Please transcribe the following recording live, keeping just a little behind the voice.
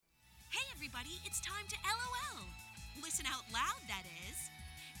everybody, it's time to LOL. Listen out loud, that is.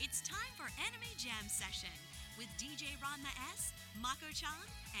 It's time for Anime Jam Session with DJ Ranma S, Mako-chan,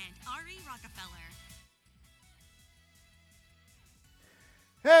 and Ari Rockefeller.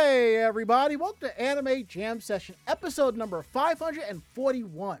 Hey everybody, welcome to Anime Jam Session, episode number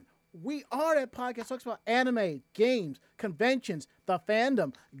 541. We are that podcast that talks about anime, games, conventions, the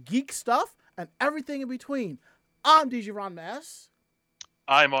fandom, geek stuff, and everything in between. I'm DJ Ranma S.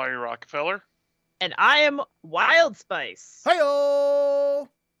 I'm Ari Rockefeller. And I am Wild Spice. Hey-o!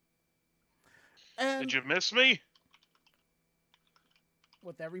 And Did you miss me?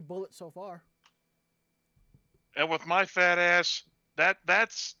 with every bullet so far. And with my fat ass,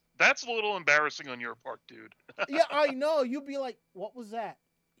 that's a little embarrassing on your part, dude. Yeah, I know. You'd be like, what was that?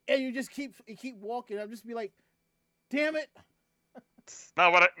 And you just keep walking. I'll just be like, damn it.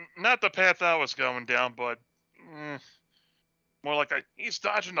 Not the path I was going down, but more like he's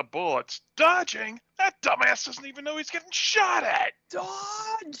dodging the bullets. Dodging? That dumbass doesn't even know he's getting shot at.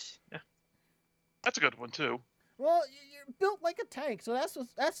 Dodge! That's a good one too. Well, you're built like a tank, so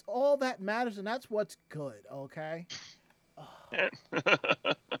that's all that matters, and that's what's good, okay?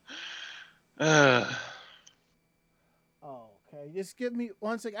 Okay, just give me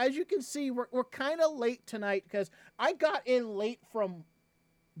one second. As you can see, we're kind of late tonight because I got in late from,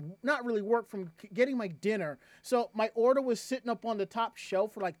 not really work, from getting my dinner. So my order was sitting up on the top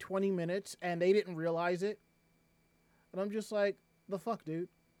shelf for like 20 minutes, and they didn't realize it. And I'm just like, the fuck, dude?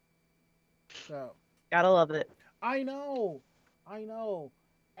 So. Gotta love it. I know.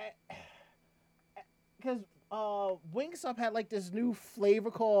 Because Wingstop had like this new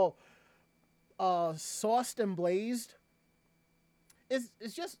flavor called sauced and blazed.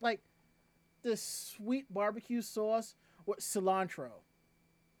 It's just like this sweet barbecue sauce with cilantro.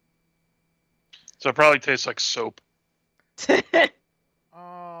 So it probably tastes like soap.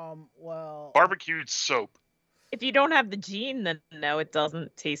 Well, Barbecued soap. If you don't have the gene, then no, it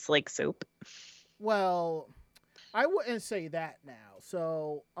doesn't taste like soap. well, I wouldn't say that now.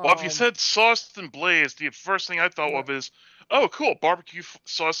 So, Well, if you said sauced and blazed, the first thing I thought of is, oh, cool, barbecue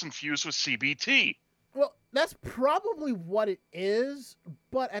sauce infused with CBT. well, that's probably what it is,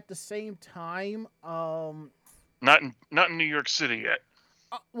 but at the same time, Not in New York City yet.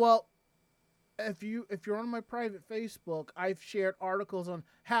 well, if you're on my private Facebook, I've shared articles on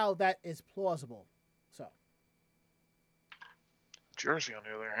how that is plausible. So, Jersey, on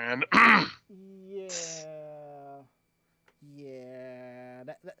the other hand. yeah,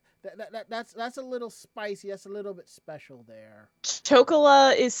 that's a little spicy. That's a little bit special there.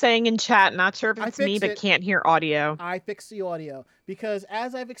 Chocola is saying in chat, not sure if I it's me, fixed but it. can't hear audio. I fixed the audio because,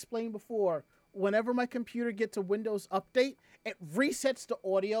 as I've explained before, whenever my computer gets a Windows update, it resets the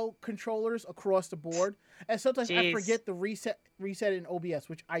audio controllers across the board, and sometimes I Jeez. forget to reset in OBS,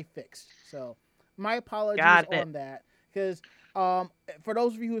 which I fixed. So, my apologies Got it. on that. Because for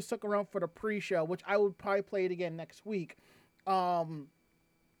those of you who stuck around for the pre-show, which I would probably play it again next week, I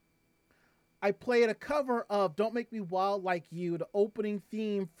played a cover of "Don't Make Me Wild Like You," the opening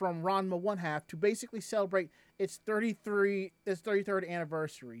theme from Ranma One Half, to basically celebrate its 33rd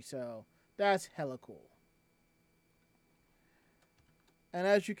anniversary. So that's hella cool. And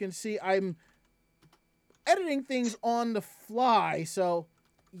as you can see, I'm editing things on the fly. So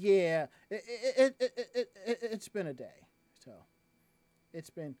yeah, it's been a day. So it's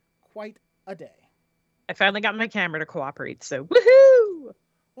been quite a day. I finally got my camera to cooperate, so woohoo!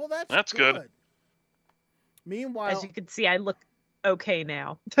 Well, That's good. Meanwhile, As you can see, I look okay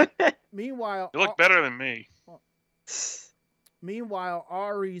now. meanwhile, You look better than me. Meanwhile,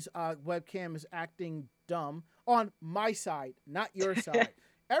 Ari's webcam is acting dumb on my side, not your side.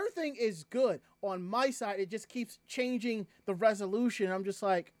 Everything is good. On my side, it just keeps changing the resolution. I'm just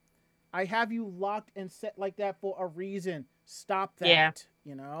like, I have you locked and set like that for a reason. Stop that, Yeah.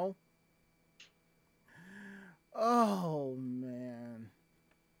 you know? Oh, man.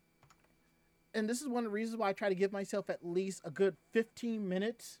 And this is one of the reasons why I try to give myself at least a good 15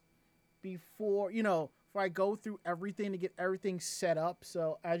 minutes before I go through everything to get everything set up.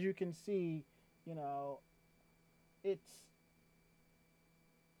 So as you can see, it's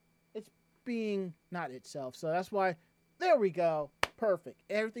being not itself. So that's why, there we go. Perfect.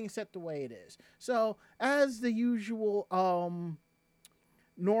 Everything's set the way it is. So as the usual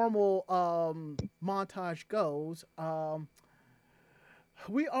normal montage goes,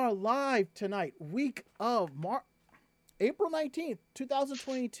 we are live tonight, week of April 19th,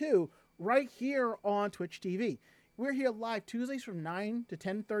 2022, right here on Twitch TV. We're here live Tuesdays from 9 to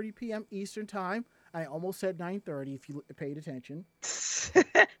 10:30 p.m. Eastern Time. I almost said 9:30 if you paid attention.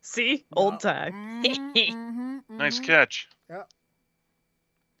 See? Old time. Nice catch. Yep.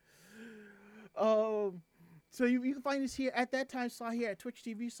 So you can find us here at that time slot here at Twitch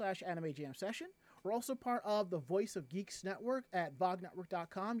TV/Anime Jam Session. We're also part of the Voice of Geeks Network at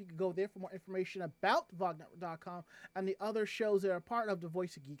VogNetwork.com. You can go there for more information about VogNetwork.com and the other shows that are part of the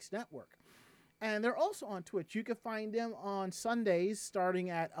Voice of Geeks Network. And they're also on Twitch. You can find them on Sundays starting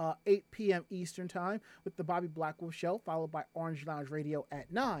at 8 p.m. Eastern Time with the Bobby Blackwolf Show, followed by Orange Lounge Radio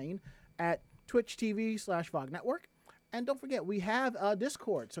at 9 at Twitch TV/VogNetwork. And don't forget, we have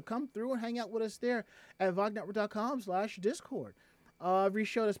Discord. So come through and hang out with us there at VogNetwork.com/Discord. Every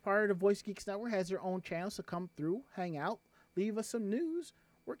show that's part of the Voice Geeks Network has their own channel, so come through, hang out, leave us some news.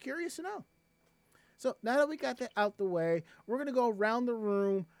 We're curious to know. So now that we got that out the way, we're going to go around the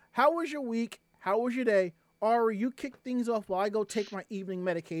room. How was your week? How was your day? Ari, you kick things off while I go take my evening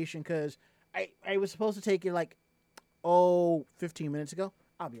medication because I was supposed to take it 15 minutes ago.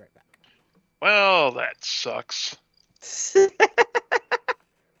 I'll be right back. Well, that sucks. Let's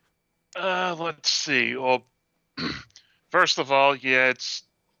see. Well, first of all, yeah, it's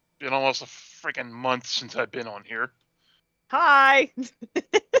been almost a freaking month since I've been on here. Hi.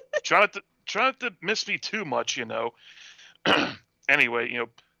 Try not to miss me too much, Anyway,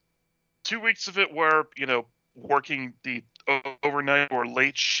 2 weeks of it were, working the overnight or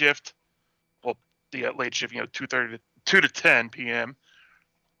late shift. Well, the late shift, 2:30 to 2 to 10 p.m.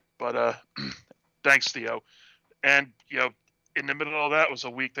 But thanks, Theo. And, in the middle of that was a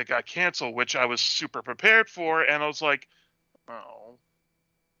week that got canceled, which I was super prepared for, and I was like, oh.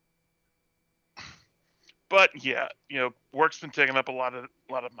 But yeah, work's been taking up a lot of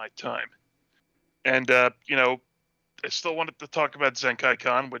my time. And I still wanted to talk about Zenkai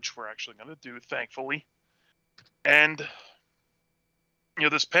Con, which we're actually going to do, thankfully. And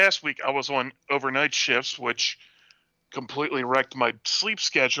this past week I was on overnight shifts, which completely wrecked my sleep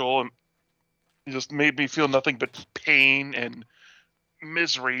schedule and it just made me feel nothing but pain and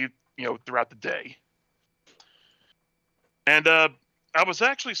misery, throughout the day. And I was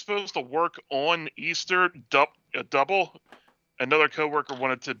actually supposed to work on Easter double. Another coworker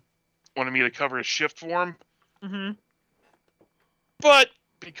wanted me to cover a shift for him. Mm-hmm. But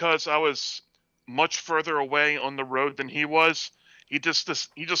because I was much further away on the road than he was, he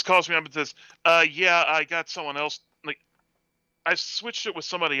just calls me up and says, "Yeah, I got someone else." I switched it with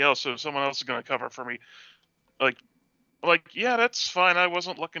somebody else, so someone else is going to cover for me. Yeah, that's fine. I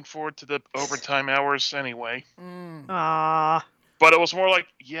wasn't looking forward to the overtime hours anyway. Ah. But it was more like,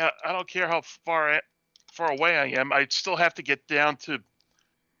 yeah, I don't care how far away I am. I'd still have to get down to,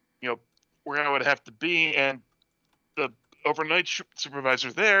 where I would have to be, and the overnight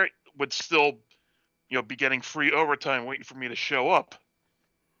supervisor there would still, be getting free overtime waiting for me to show up.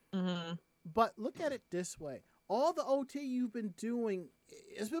 Mm-hmm. But look at it this way. All the OT you've been doing,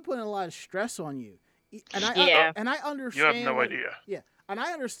 it's been putting a lot of stress on you. And I understand. You have no idea. Yeah, and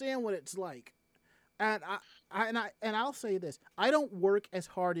I understand what it's like. And I'll say this: I don't work as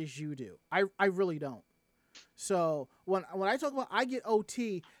hard as you do. I really don't. So when I talk about I get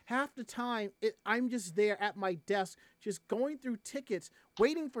OT, half the time I'm just there at my desk, just going through tickets,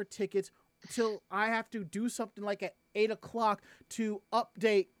 waiting for tickets till I have to do something like at 8:00 to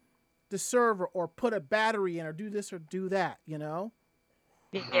update the server or put a battery in or do this or do that, Yeah.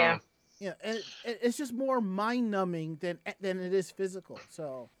 Yeah, and it's just more mind numbing than it is physical.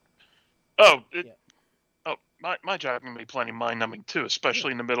 So. My job can be plenty mind numbing too,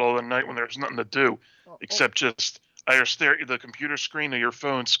 especially in the middle of the night when there's nothing to do except just either stare at the computer screen or your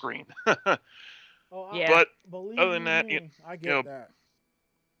phone screen. Yeah. But other than that, I get that.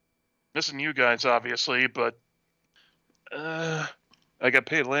 Missing you guys obviously, but I got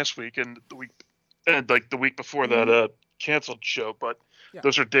paid last week and the week before that canceled show, but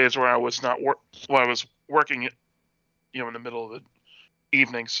those are days where I was I was working in the middle of the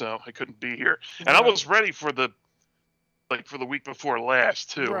evening, so I couldn't be here. And I was ready for the week before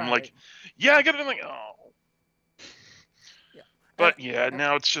last too. Right. I'm like, yeah, I got it. I'm like, oh. Yeah. But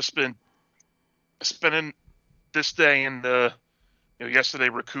now it's just been spending this day and yesterday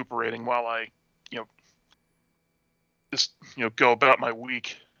recuperating while I just go about my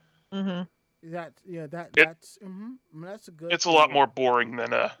week. Mm-hmm. That's a good. It's a lot more boring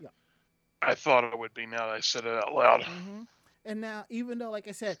than I thought it would be. Now that I said it out loud. Mm-hmm. And now, even though, like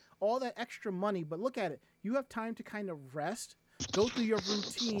I said, all that extra money, but look at it, you have time to kind of rest, go through your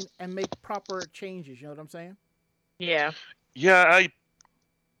routine, and make proper changes. You know what I'm saying? Yeah. Yeah,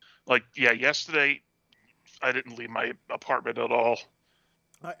 yesterday I didn't leave my apartment at all.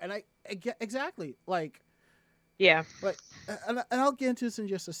 And exactly, like, Yeah. But and I'll get into this in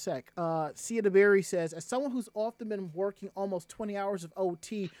just a sec. Sia DeBerry says, as someone who's often been working almost 20 hours of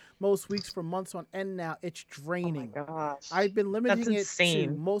OT most weeks for months on end now, it's draining. Oh my gosh. I've been limiting it to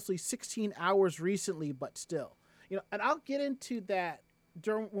insane. mostly 16 hours recently, but still, and I'll get into that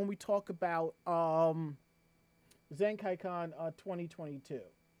during when we talk about ZenkaiCon 2022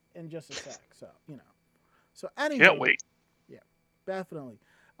 in just a sec. So so anyway, Can't wait. Yeah, definitely.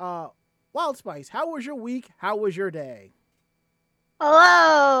 Wild Spice, how was your week? How was your day?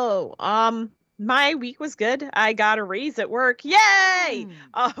 Hello. My week was good. I got a raise at work. Yay!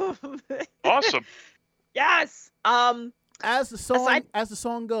 Awesome. Yes. As the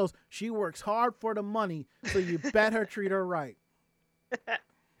song goes, she works hard for the money, so you better treat her right.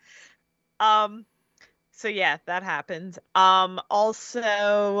 So yeah, that happened.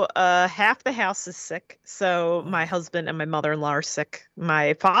 Also, half the house is sick. So my husband and my mother-in-law are sick.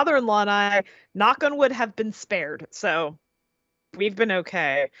 My father-in-law and I, knock on wood, have been spared. So we've been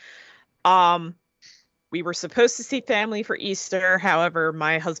okay. We were supposed to see family for Easter. However,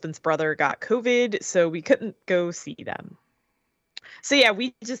 my husband's brother got COVID, so we couldn't go see them. So yeah,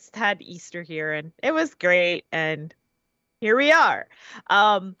 we just had Easter here and it was great. And here we are.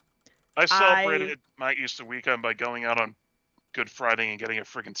 I celebrated my Easter weekend by going out on Good Friday and getting a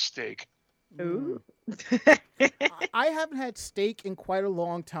friggin' steak. Ooh. I haven't had steak in quite a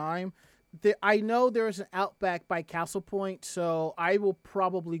long time. I know there's an Outback by Castle Point, so I will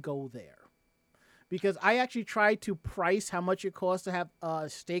probably go there. Because I actually tried to price how much it costs to have a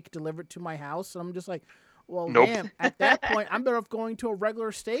steak delivered to my house. And I'm just like, well, Nope. damn, at that point, I'm better off going to a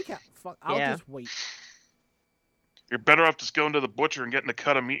regular steakhouse. Fuck, I'll just wait. You're better off just going to the butcher and getting a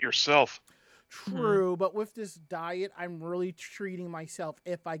cut of meat yourself. True, but with this diet, I'm really treating myself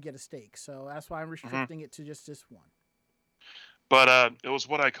if I get a steak. So that's why I'm restricting it to just this one. But it was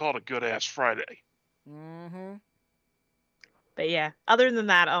what I called a good-ass Friday. Mm-hmm. But yeah, other than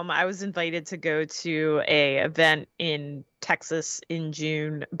that, I was invited to go to a event in Texas in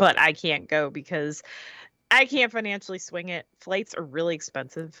June, but I can't go because I can't financially swing it. Flights are really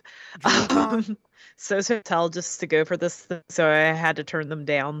expensive. So it's hotel just to go for this, so I had to turn them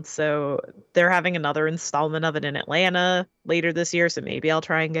down. So they're having another installment of it in Atlanta later this year, so maybe I'll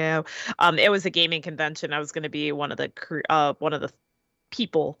try and go. It was a gaming convention. I was going to be one of the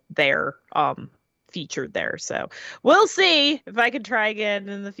people there, featured there. So we'll see if I can try again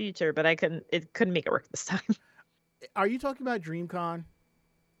in the future, but couldn't make it work this time. Are you talking about DreamCon?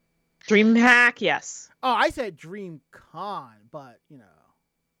 DreamHack, yes. Oh, I said DreamCon, but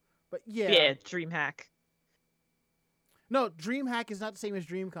but yeah. Yeah, DreamHack. No, DreamHack is not the same as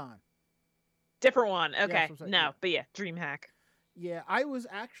DreamCon. Different one. Okay. Yeah, No, but yeah, DreamHack. Yeah, I was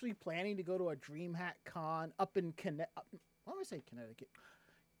actually planning to go to a DreamHack con up in why do I say Connecticut?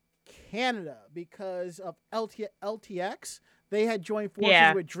 Canada, because of LTX. They had joined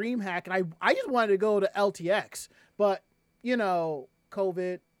forces with DreamHack, and I just wanted to go to LTX, but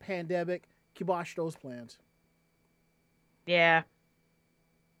COVID, pandemic, kiboshed those plans. Yeah.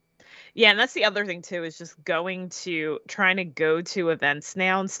 Yeah, and that's the other thing too, is just trying to go to events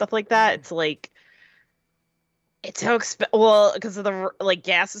now and stuff like that. It's like, it's so expensive. Well, because of the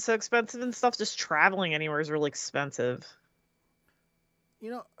gas is so expensive and stuff. Just traveling anywhere is really expensive.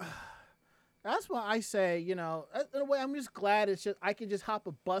 That's why I say, in a way, I'm just glad it's just I can just hop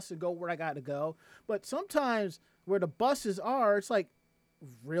a bus and go where I got to go. But sometimes where the buses are, it's like,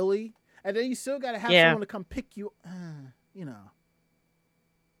 really? And then you still got to have someone to come pick you.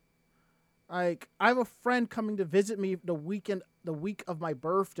 Like, I have a friend coming to visit me the week of my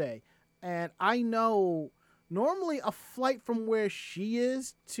birthday, and I know normally a flight from where she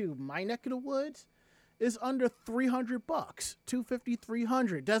is to my neck of the woods is under $300, $250,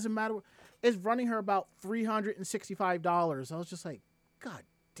 $300. Doesn't matter. It's running her about $365. I was just like, God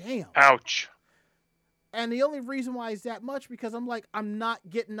damn. Ouch. And the only reason why is that much because I'm like, I'm not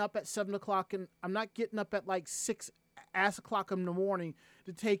getting up at 7 o'clock and I'm not getting up at like 6 o'clock in the morning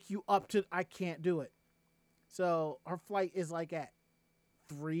to take you up to. I can't do it. So her flight is like at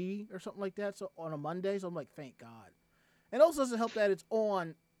 3 or something like that. So on a Monday, so I'm like, thank God. And it also doesn't help that it's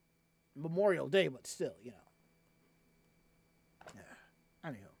on Memorial Day, but still, Yeah.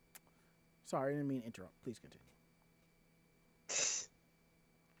 Anyhow, sorry, I didn't mean to interrupt. Please continue.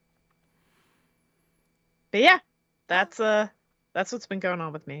 But yeah, that's what's been going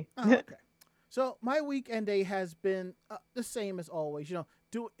on with me. Oh, okay. So my weekend day has been the same as always.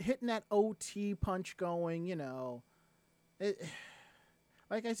 Hitting that OT punch going.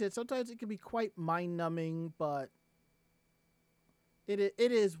 Like I said, sometimes it can be quite mind numbing, but it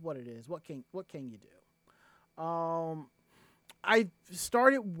is what it is. What can you do? I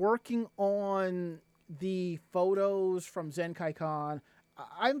started working on the photos from ZenkaiCon.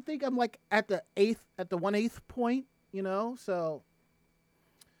 I think I'm like at the 1/8 point, you know. So,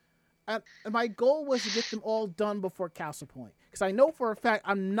 my goal was to get them all done before Castle Point, because I know for a fact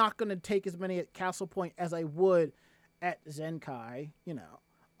I'm not going to take as many at Castle Point as I would at Zenkai, you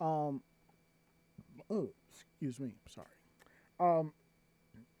know. Oh, excuse me, sorry.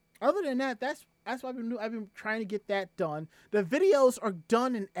 Other than that, that's what I've been doing. I've been trying to get that done. The videos are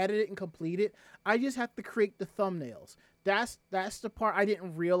done and edited and completed. I just have to create the thumbnails. That's the part I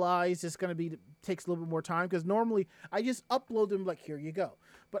didn't realize it's gonna be takes a little bit more time, because normally I just upload them like, here you go.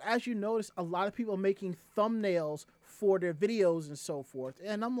 But as you notice, a lot of people are making thumbnails for their videos and so forth.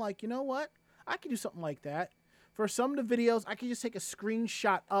 And I'm like, you know what? I can do something like that. For some of the videos, I can just take a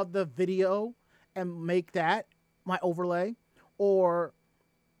screenshot of the video and make that my overlay. Or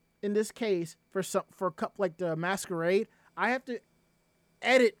in this case, for a couple like the Masquerade, I have to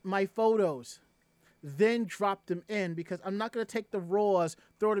edit my photos, then drop them in, because I'm not going to take the raws,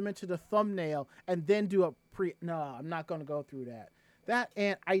 throw them into the thumbnail, and then do a no, I'm not going to go through that.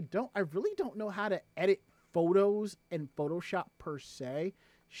 And I really don't know how to edit photos in Photoshop per se.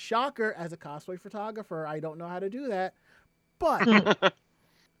 Shocker, as a cosplay photographer, I don't know how to do that. But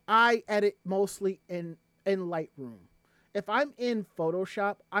I edit mostly in Lightroom. If I'm in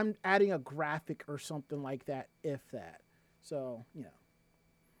Photoshop, I'm adding a graphic or something like that, if that. So, you know.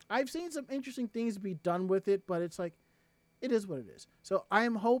 I've seen some interesting things be done with it, but it's like, it is what it is. So I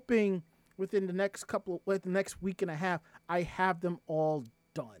am hoping within the next week and a half, I have them all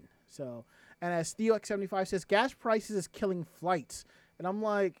done. So, and as TheoX75 says, gas prices is killing flights. And I'm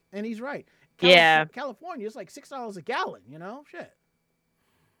like, and he's right. California is like $6 a gallon, you know? Shit.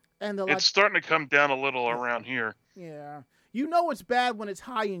 And it's starting to come down a little around here. Yeah. You know it's bad when it's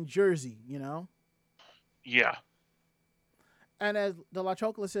high in Jersey, you know? Yeah. And as the La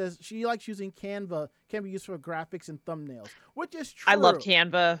Chocolate says, she likes using Canva, can be used for graphics and thumbnails, which is true. I love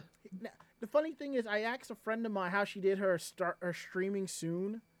Canva. The funny thing is, I asked a friend of mine how she did her streaming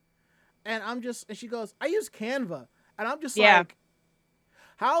soon. And she goes, I use Canva. And I'm just like,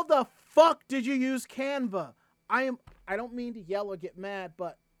 how the fuck did you use Canva? I don't mean to yell or get mad,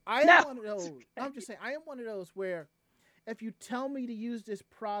 but I am one of those. I'm just saying, I am one of those where if you tell me to use this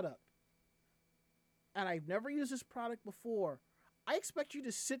product and I've never used this product before, I expect you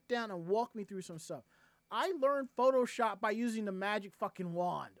to sit down and walk me through some stuff. I learned Photoshop by using the magic fucking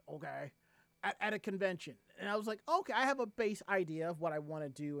wand, okay, at a convention. And I was like, okay, I have a base idea of what I want to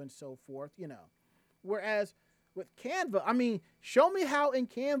do and so forth, you know. Whereas with Canva, I mean, show me how in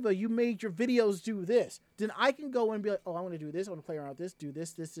Canva you made your videos do this. Then I can go and be like, oh, I want to do this. I want to play around with this, do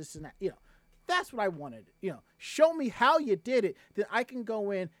this, and that. You know, that's what I wanted. You know, show me how you did it. Then I can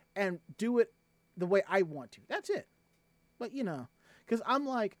go in and do it the way I want to. That's it. But, you know, because I'm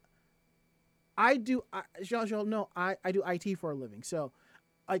like, as y'all know, I do IT for a living. So,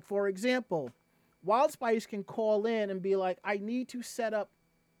 like, for example, Wild Spice can call in and be like, I need to set up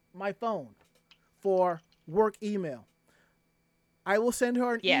my phone for work email. I will send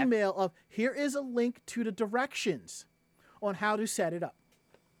her an email of, here is a link to the directions on how to set it up.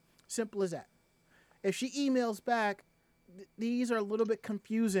 Simple as that. If she emails back, these are a little bit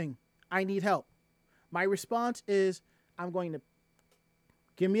confusing, I need help. My response is, I'm going to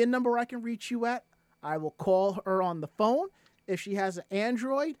give me a number I can reach you at. I will call her on the phone. If she has an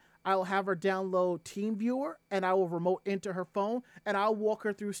Android, I will have her download TeamViewer and I will remote into her phone and I'll walk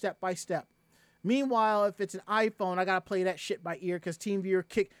her through step by step. Meanwhile, if it's an iPhone, I gotta play that shit by ear because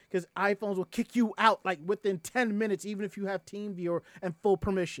because iPhones will kick you out like within 10 minutes, even if you have TeamViewer and full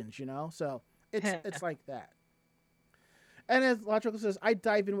permissions, you know? So it's like that. And as Logical says, I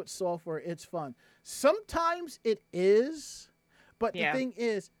dive in with software. It's fun. Sometimes it is, but the thing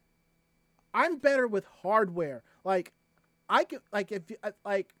is, I'm better with hardware. Like, I can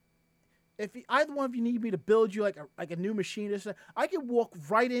if either one of you need me to build you like a new machine or something, I can walk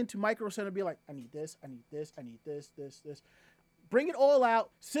right into Micro Center and be like, I need this, I need this, I need this. Bring it all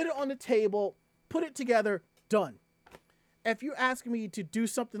out, sit it on the table, put it together, done. If you're asking me to do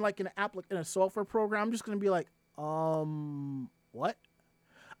something like in a software program, I'm just gonna be like, what?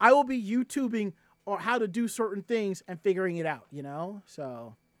 I will be YouTubing or how to do certain things and figuring it out, you know?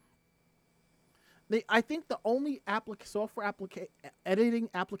 So I think the only software editing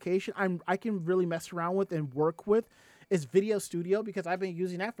application I can really mess around with and work with is Video Studio, because I've been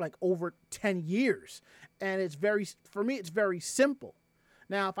using that for like over 10 years. And for me, it's very simple.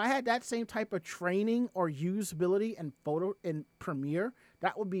 Now, if I had that same type of training or usability and photo in Premiere,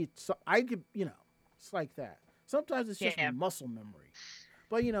 that would be, I could, you know, it's like that. Sometimes it's just muscle memory.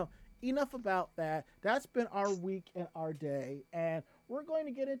 But, you know, enough about that. That's been our week and our day. And we're going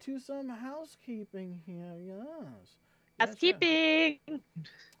to get into some housekeeping here. Yes. Housekeeping.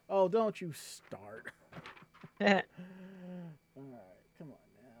 Oh, don't you start. All right, come on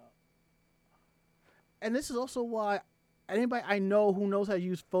now. And this is also why anybody I know who knows how to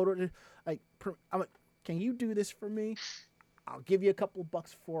use photo, I'm like, can you do this for me? I'll give you a couple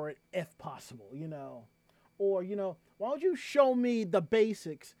bucks for it if possible, Or, why don't you show me the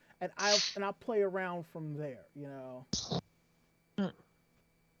basics and I'll play around from there,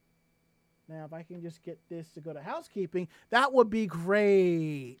 Now, if I can just get this to go to housekeeping, that would be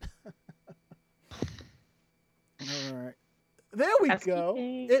great. All right. There we go.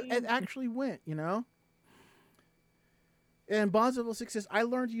 It actually went, And Bonzo6 says, I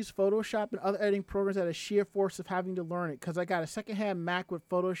learned to use Photoshop and other editing programs out of sheer force of having to learn it because I got a secondhand Mac with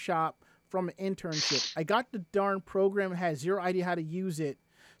Photoshop from an internship. I got the darn program and had zero idea how to use it.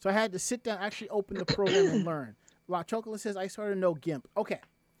 So I had to sit down, actually open the program and learn. La Chocolate says, I started to know GIMP. Okay.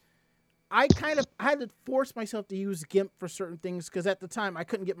 I had to force myself to use GIMP for certain things because at the time I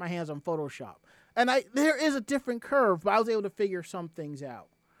couldn't get my hands on Photoshop. And there is a different curve, but I was able to figure some things out.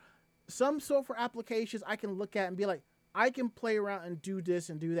 Some software applications I can look at and be like, I can play around and do this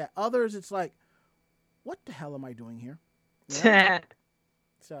and do that. Others, it's like, what the hell am I doing here?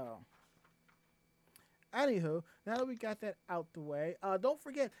 So, anywho, now that we got that out the way, don't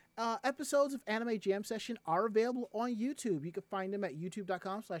forget, episodes of Anime Jam Session are available on YouTube. You can find them at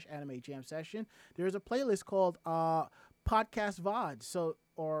youtube.com/Anime Jam Session. There's a playlist called Podcast VODs.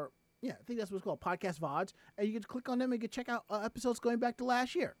 I think that's what it's called, Podcast VODs. And you can click on them and you can check out episodes going back to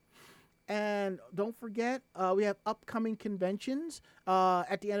last year. And don't forget, we have upcoming conventions.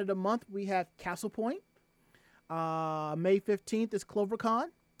 At the end of the month, we have Castle Point. May 15th is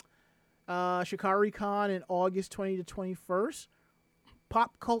CloverCon. ShikariCon in August 20 to 21st.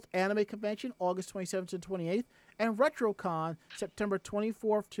 Pop Cult Anime Convention, August 27th to 28th. And RetroCon, September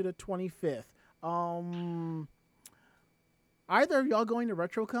 24th to the 25th. Either of y'all going to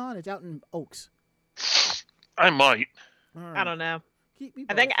RetroCon? It's out in Oaks. I might. Right. I don't know.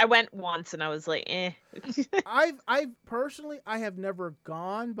 I think I went once and I was like, eh. I've personally, I have never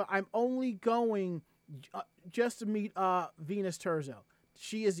gone, but I'm only going just to meet Venus Terzo.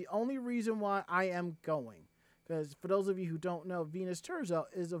 She is the only reason why I am going. Because for those of you who don't know, Venus Terzo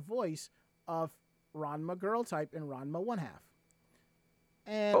is a voice of Ranma Girl Type and Ranma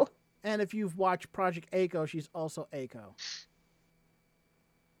 1/2. And if you've watched Project Eiko, she's also Eiko.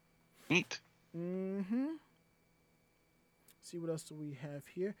 Neat. Mm-hmm. See what else do we have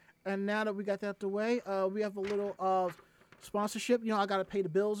here. And now that we got that out the way, we have a little sponsorship. I got to pay the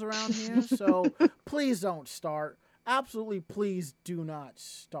bills around here. So please don't start. Absolutely, please do not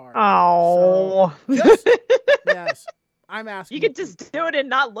start. Oh. So yes, I'm asking. You could just do it and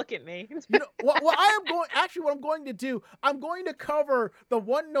not look at me. What I'm going to do, I'm going to cover the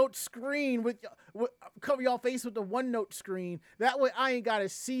OneNote screen cover y'all face with the OneNote screen. That way I ain't got to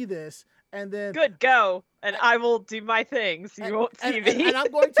see this. And then good, go, and I will do my thing, so you won't see me. And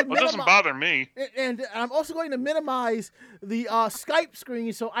I'm going to. Well, it doesn't bother me. And I'm also going to minimize the Skype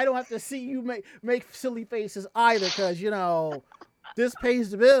screen so I don't have to see you make silly faces either, because this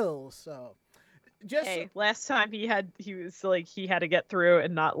pays the bills. So, last time he had to get through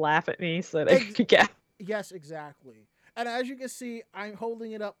and not laugh at me so that I could get. Yes, exactly. And as you can see, I'm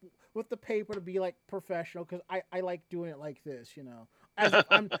holding it up with the paper to be like professional because I like doing it like this, As if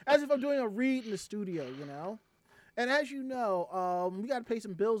I'm doing a read in the studio, And as you know, we got to pay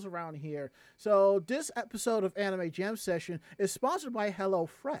some bills around here. So this episode of Anime Jam Session is sponsored by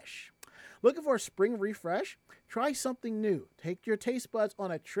HelloFresh. Looking for a spring refresh? Try something new. Take your taste buds on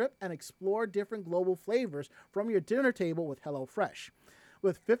a trip and explore different global flavors from your dinner table with HelloFresh.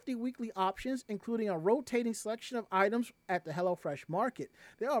 With 50 weekly options, including a rotating selection of items at the HelloFresh market,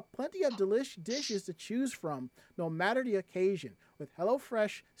 there are plenty of delicious dishes to choose from, no matter the occasion. With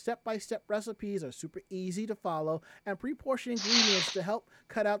HelloFresh, step-by-step recipes are super easy to follow, and pre-portioned ingredients to help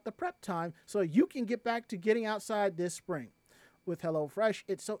cut out the prep time so you can get back to getting outside this spring. With HelloFresh,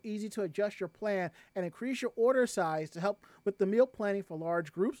 it's so easy to adjust your plan and increase your order size to help with the meal planning for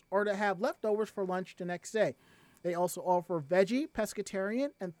large groups or to have leftovers for lunch the next day. They also offer veggie,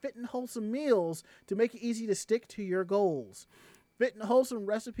 pescatarian, and fit and wholesome meals to make it easy to stick to your goals. Fit and wholesome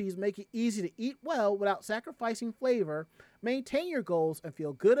recipes make it easy to eat well without sacrificing flavor, maintain your goals, and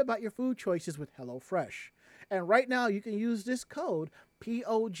feel good about your food choices with HelloFresh. And right now, you can use this code,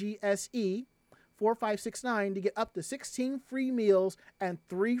 POGSE4569, to get up to 16 free meals and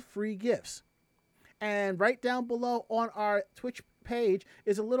 3 free gifts. And right down below on our Twitch page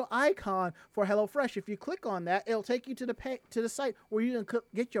is a little icon for HelloFresh. If you click on that, it'll take you to the site where you can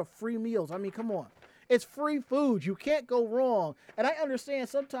get your free meals. I mean, come on. It's free food. You can't go wrong. And I understand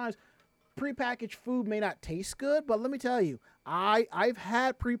sometimes prepackaged food may not taste good, but let me tell you, I've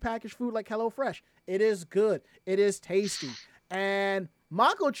had prepackaged food like HelloFresh. It is good. It is tasty. And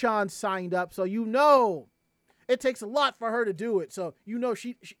Mako-chan signed up, so you know it takes a lot for her to do it. So you know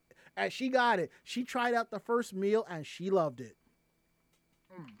she got it. She tried out the first meal and she loved it.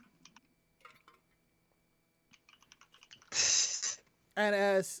 And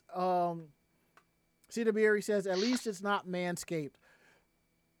as Cedar Beery says, at least it's not Manscaped.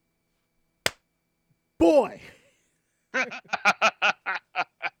 Boy.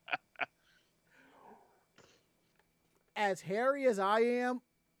 As hairy as I am,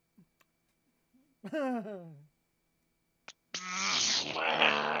 I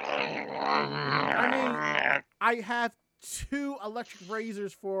mean, I have 2 electric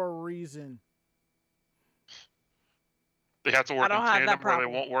razors for a reason. They have to work in tandem or they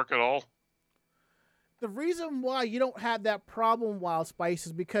won't work at all. The reason why you don't have that problem, Wild Spice,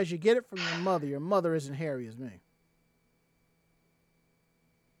 is because you get it from your mother. Your mother isn't hairy as me.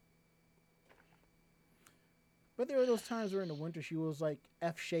 But there were those times during the winter she was like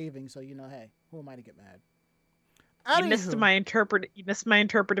F shaving, so you know, hey, who am I to get mad? You missed my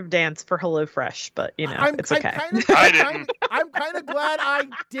interpretive dance for HelloFresh, but you know, it's okay. I'm kind of glad I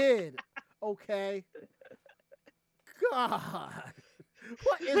did. Okay. God,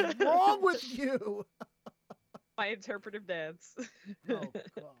 what is wrong with you? My interpretive dance. Oh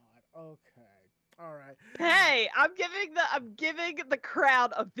God. Okay. All right. Hey, I'm giving the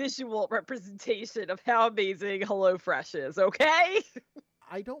crowd a visual representation of how amazing HelloFresh is. Okay.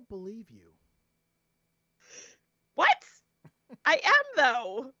 I don't believe you. What? I am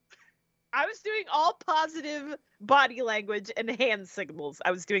though. I was doing all positive body language and hand signals.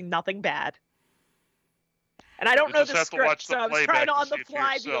 I was doing nothing bad. And I don't know the script, so I was trying to on the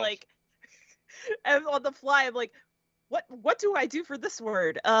fly be like, and on the fly I'm like, what do I do for this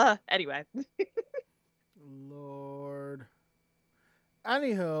word? Anyway. Lord.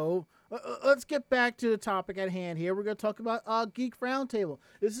 Anyhow, let's get back to the topic at hand here. We're going to talk about Geek Roundtable.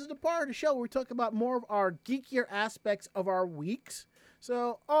 This is the part of the show where we talk about more of our geekier aspects of our weeks.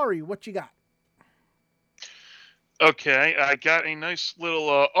 So, Ari, what you got? Okay, I got a nice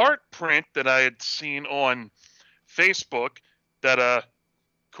little art print that I had seen on Facebook that, of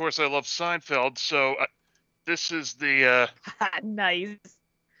course, I love Seinfeld, so this is the... nice.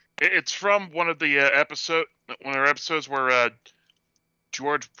 It's from one of their episodes where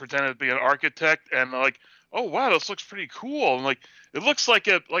George pretended to be an architect, and like, oh wow, this looks pretty cool. And like, it looks like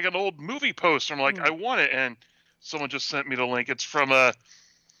an old movie poster. I'm like, I want it, and someone just sent me the link. It's from an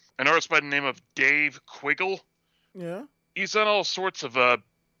artist by the name of Dave Quiggle. Yeah. He's done all sorts of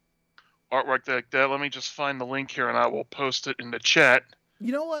artwork like that. Let me just find the link here, and I will post it in the chat.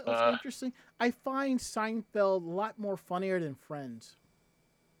 You know what? What's interesting? I find Seinfeld a lot more funnier than Friends.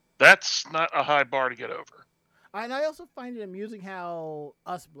 That's not a high bar to get over. And I also find it amusing how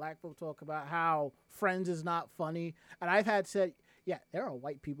us black folk talk about how Friends is not funny. And I've had said, yeah, there are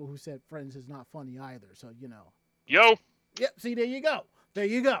white people who said Friends is not funny either. So, you know. Yo. Yep. See, there you go. There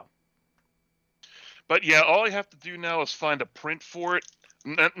you go. But yeah, all I have to do now is find a print for it.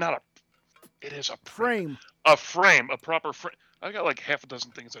 It is a frame. A frame, a proper frame. I got like half a dozen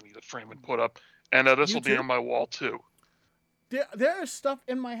things I need to frame and put up. And this will be on my wall too. There is stuff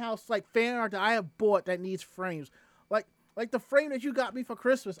in my house, like fan art that I have bought that needs frames. Like the frame that you got me for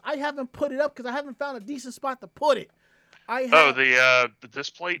Christmas. I haven't put it up because I haven't found a decent spot to put it. The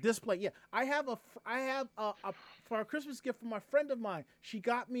display? Display, yeah. I have a for a Christmas gift from a friend of mine. She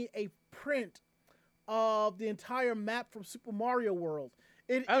got me a print of the entire map from Super Mario World.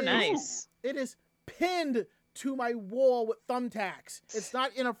 Nice. It is pinned to my wall with thumbtacks. It's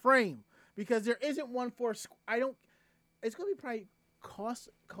not in a frame because there isn't one for. It's going to be probably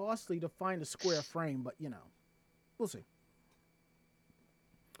costly to find a square frame, but, you know, we'll see.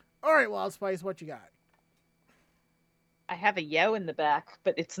 All right, Wild Spice, what you got? I have a yo in the back,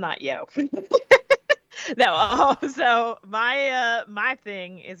 but it's not yo. No, so my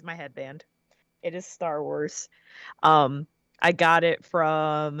thing is my headband. It is Star Wars. I got it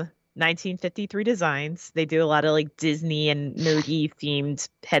from 1953 Designs. They do a lot of like Disney and nerdy themed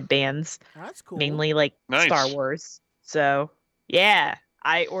headbands. That's cool. Mainly like Nice. Star Wars. So, yeah,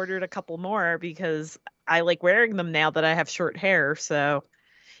 I ordered a couple more because I like wearing them now that I have short hair. So,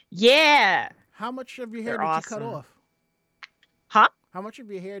 yeah. How much of your hair They're did awesome. you cut off? Huh? How much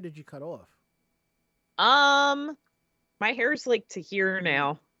of your hair did you cut off? My hair's like to here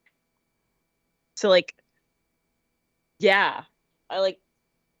now. So like, yeah, I like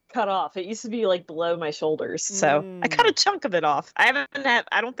cut off. It used to be like below my shoulders, so I cut a chunk of it off. I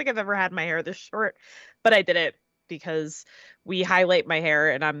don't think I've ever had my hair this short, but I did it because we highlight my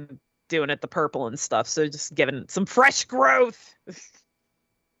hair and I'm doing it the purple and stuff, so just giving it some fresh growth.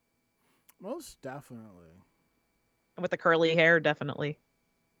 Most definitely. With the curly hair, definitely.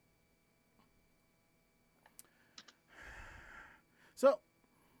 So,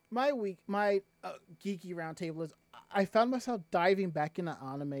 my geeky roundtable is I found myself diving back into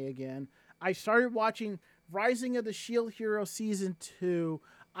anime again. I started watching Rising of the Shield Hero Season 2.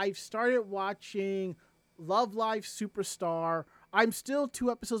 I've started watching Love Live Superstar. I'm still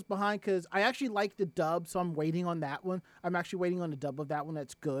 2 episodes behind because I actually like the dub, so I'm waiting on that one. I'm actually waiting on the dub of that one.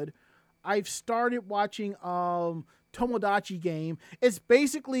 That's good. I've started watching Tomodachi Game. It's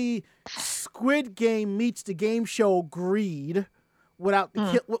basically Squid Game meets the game show Greed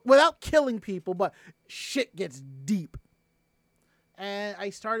without killing people, but shit gets deep. And I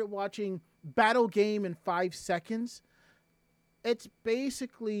started watching Battle Game in 5 Seconds. It's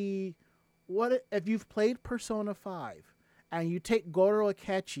basically if you've played Persona 5 and you take Goro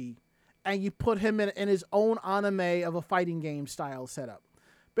Akechi and you put him in his own anime of a fighting game style setup.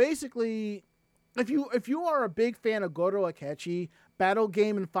 Basically, if you are a big fan of Goro Akechi, Battle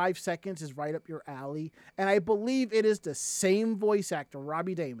Game in 5 Seconds is right up your alley. And I believe it is the same voice actor,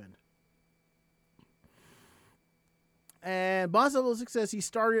 Robbie Damon. And Bonzo says he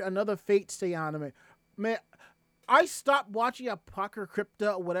started another Fate Stay anime. Man, I stopped watching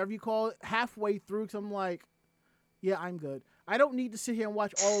Apocrypta or whatever you call it halfway through because I'm like, yeah, I'm good. I don't need to sit here and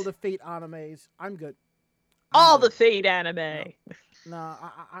watch all of the Fate animes. I'm good. The Fate anime. No,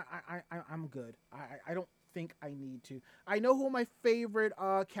 I'm good. I don't think I need to. I know who my favorite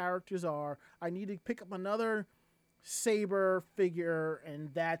characters are. I need to pick up another Saber figure,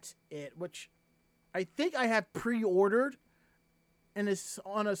 and that's it. Which I think I have pre-ordered, and it's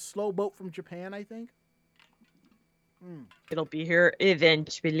on a slow boat from Japan, I think. It'll be here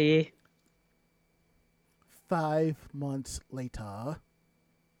eventually. 5 months later.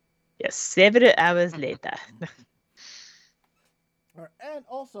 Yes, 7 hours later. And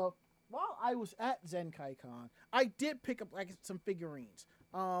also, while I was at Zenkai-Con, I did pick up some figurines.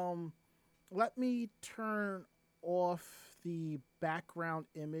 Let me turn off the background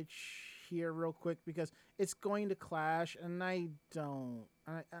image here real quick because it's going to clash, and I don't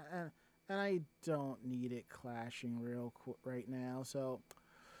need it clashing real quick right now. So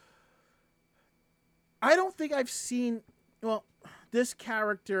I don't think I've seen this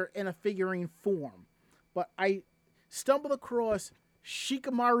character in a figurine form, but I stumbled across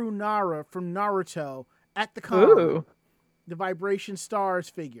Shikamaru Nara from Naruto at the con. Ooh. The Vibration Stars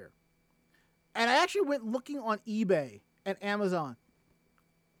figure. And I actually went looking on eBay and Amazon.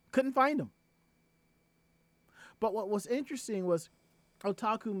 Couldn't find him. But what was interesting was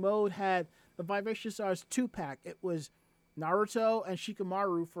Otaku Mode had the Vibration Stars 2-pack. It was Naruto and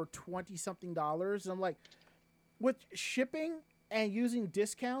Shikamaru for $20-something. And I'm like, with shipping and using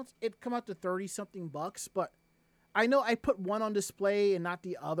discounts, it'd come out to $30-something. But I know I put one on display and not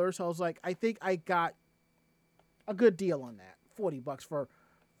the other, so I was like, I think I got a good deal on that. $40 for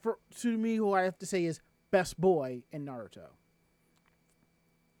to me, who I have to say is best boy in Naruto.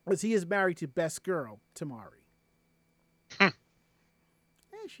 Because he is married to best girl, Tamari. Hey,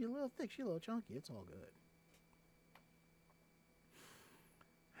 she's a little thick, she's a little chunky. It's all good.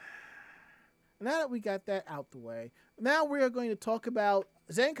 Now that we got that out the way, now we are going to talk about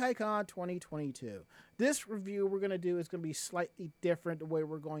Zenkai-Con 2022. This review we're going to do is going to be slightly different the way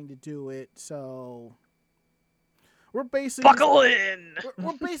we're going to do it. So we're basically buckle in.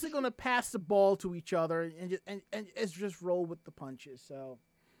 We're basically going to pass the ball to each other and just roll with the punches. So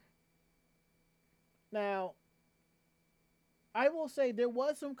now, I will say there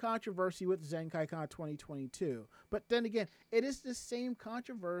was some controversy with Zenkai-Con 2022, but then again, it is the same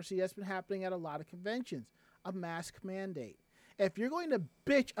controversy that's been happening at a lot of conventions. A mask mandate. If you're going to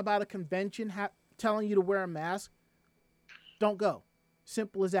bitch about a convention telling you to wear a mask, don't go.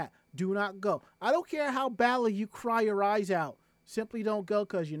 Simple as that. Do not go. I don't care how badly you cry your eyes out. Simply don't go,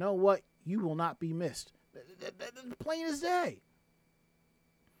 because you know what? You will not be missed. Plain as day.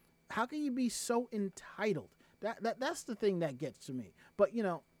 How can you be so entitled? That's the thing that gets to me. But,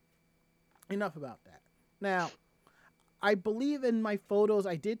 enough about that. Now, I believe in my photos,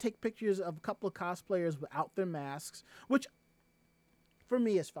 I did take pictures of a couple of cosplayers without their masks, which for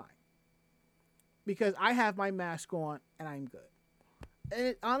me is fine. Because I have my mask on and I'm good.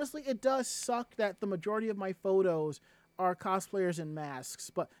 And honestly, it does suck that the majority of my photos are cosplayers in masks,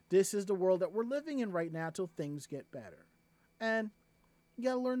 but this is the world that we're living in right now till things get better. And you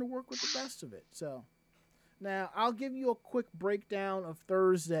gotta learn to work with the best of it. So Now, I'll give you a quick breakdown of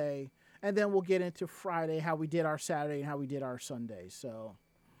Thursday, and then we'll get into Friday, how we did our Saturday and how we did our Sunday. So,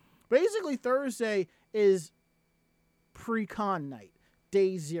 basically, Thursday is pre-con night,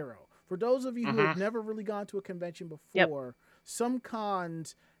 day 0. For those of you who have never really gone to a convention before, some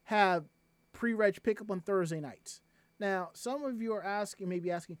cons have pre-reg pickup on Thursday nights. Now, some of you are maybe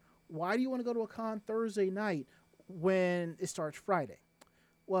asking, why do you want to go to a con Thursday night when it starts Friday?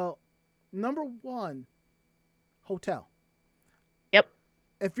 Well, number one, hotel. Yep.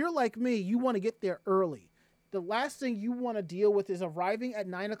 If you're like me, you want to get there early. The last thing you want to deal with is arriving at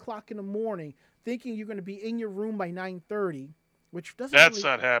 9 o'clock in the morning, thinking you're going to be in your room by 9:30, which doesn't. That's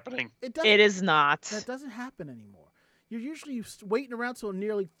not happening. It is not. That doesn't happen anymore. You're usually waiting around till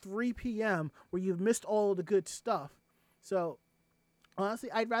nearly 3 p.m. where you've missed all of the good stuff. So,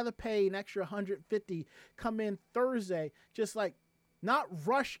 honestly, I'd rather pay an extra $150, come in Thursday, just like not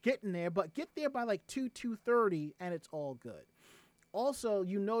rush getting there, but get there by like 2:30, and it's all good. Also,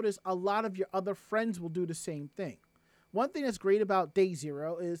 you notice a lot of your other friends will do the same thing. One thing that's great about day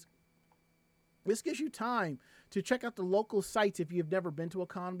 0 is this gives you time to check out the local sites if you've never been to a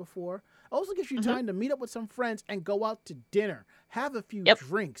con before. It also gives you time to meet up with some friends and go out to dinner, have a few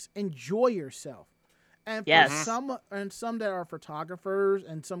drinks, enjoy yourself. And for some that are photographers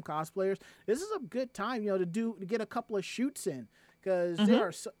and some cosplayers, this is a good time, to get a couple of shoots in, because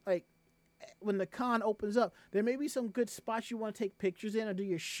there are when the con opens up, there may be some good spots you want to take pictures in or do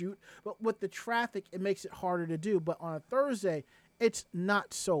your shoot, but with the traffic, it makes it harder to do. But on a Thursday, it's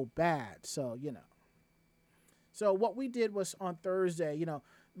not so bad. So, So what we did was on Thursday,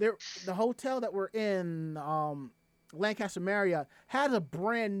 the hotel that we're in, Lancaster Marriott, had a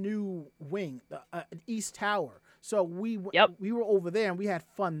brand new wing, an East Tower. So we were over there and we had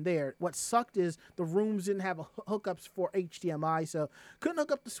fun there. What sucked is the rooms didn't have hookups for HDMI, so couldn't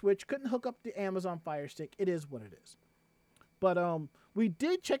hook up the Switch, couldn't hook up the Amazon Fire Stick. It is what it is. But we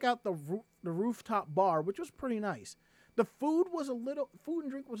did check out the rooftop bar, which was pretty nice. The food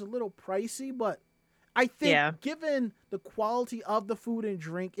and drink was a little pricey, but I think given the quality of the food and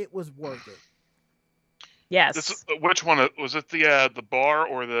drink, it was worth it. Yes. Which one was it? The bar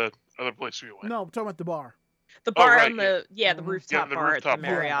or the other place we went? No, I'm talking about the bar. The bar on the rooftop bar at the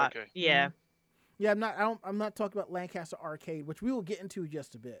Marriott. Bar. Okay. Yeah. Yeah, I'm not talking about Lancaster Arcade, which we will get into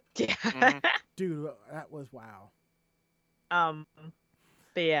just a bit. Yeah. Dude, that was wow.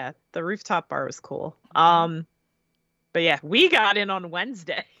 But yeah, the rooftop bar was cool. But yeah, we got in on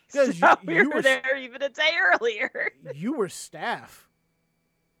Wednesday. So we were there even a day earlier. You were staff.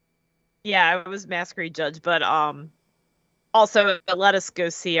 Yeah, I was masquerade judge, but also it let us go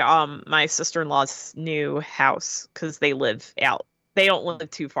see my sister-in-law's new house because they don't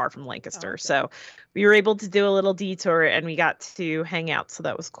live too far from Lancaster. Okay. So we were able to do a little detour and we got to hang out, so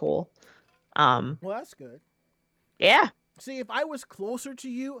that was cool. Well, that's good. Yeah. See, if I was closer to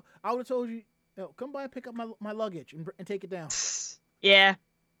you, I would have told you, come by and pick up my luggage and take it down. Yeah.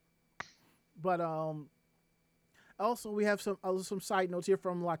 But also we have some side notes here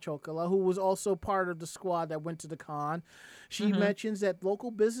from La Chocola, who was also part of the squad that went to the con. She mentions that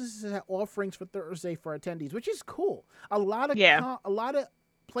local businesses have offerings for Thursday for attendees, which is cool. A lot of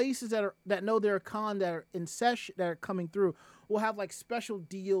places that know they're a con that are in session that are coming through will have like special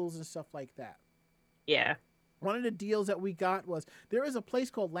deals and stuff like that. Yeah. One of the deals that we got was there is a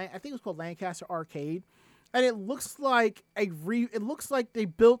place called I think it was called Lancaster Arcade, and it looks like they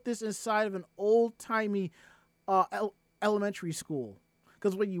built this inside of an old timey elementary school.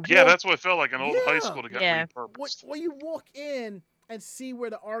 Because when you that's what it felt like, an old high school that got repurposed. When you walk in and see where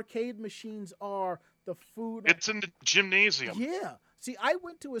the arcade machines are, the food. It's in the gymnasium. Yeah. See, I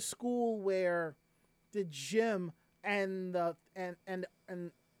went to a school where the gym and the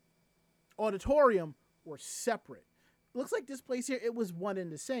and auditorium were separate. Looks like this place here, it was one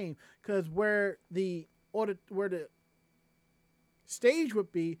and the same, because where the stage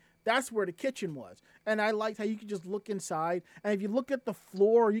would be, that's where the kitchen was. And I liked how you could just look inside, and if you look at the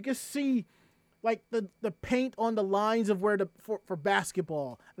floor, you can see like the paint on the lines of where for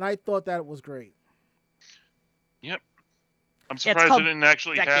basketball, and I thought that it was great. Yep. I'm surprised they didn't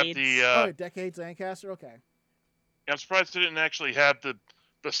actually have the Decades Lancaster. Okay. I'm surprised they didn't actually have the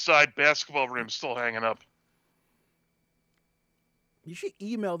side basketball rim still hanging up. You should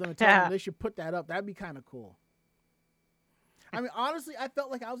email them and tell them they should put that up. That'd be kind of cool. I mean, honestly, I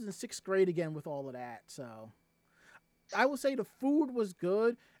felt like I was in 6th grade again with all of that. So I would say the food was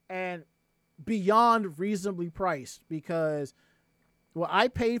good and beyond reasonably priced, because what I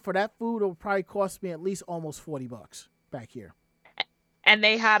paid for that food will probably cost me at least almost $40 back here. And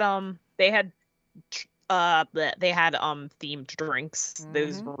they had themed drinks.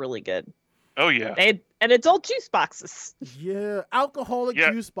 Those were really good. Oh yeah, and adult juice boxes. Yeah, alcoholic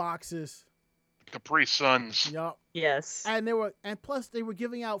Yeah. juice boxes. Capri Suns. Yup. Yes. And plus they were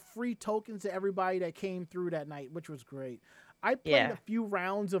giving out free tokens to everybody that came through that night, which was great. I played Yeah. a few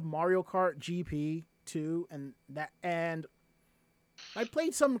rounds of Mario Kart GP too, and I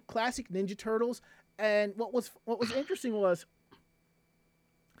played some classic Ninja Turtles. And what was interesting was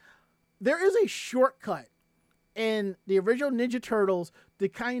there is a shortcut in the original Ninja Turtles to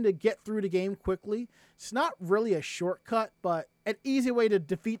kind of get through the game quickly. It's not really a shortcut, but an easy way to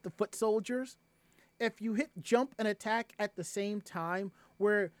defeat the foot soldiers. If you hit jump and attack at the same time,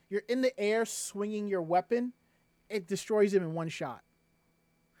 where you're in the air swinging your weapon, it destroys him in one shot.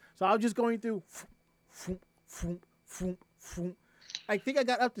 So I was just going through. I think I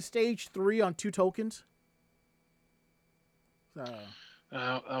got up to stage 3 on 2 tokens. So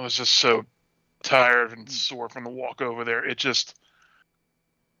I was just so tired and sore from the walk over there. It just,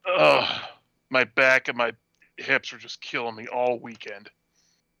 my back and my hips were just killing me all weekend.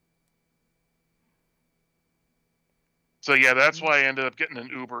 So yeah, that's why I ended up getting an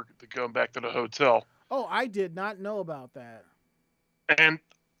Uber to go back to the hotel. Oh, I did not know about that. And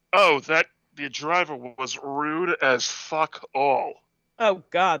the driver was rude as fuck all. Oh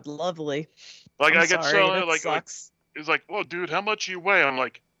God, lovely. Like I'm I get sorry, so that like sucks. he's like, "Whoa, dude, how much you weigh?" I'm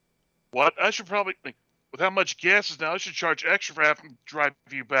like, "What? I should probably with how much gas is now, I should charge extra for having to drive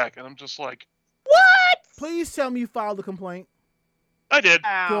you back." And I'm just like, What? Please tell me you filed a complaint. I did.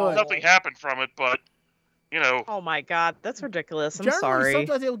 Ow. Nothing happened from it, but you know, Oh my God, that's ridiculous. I'm Generally, sorry.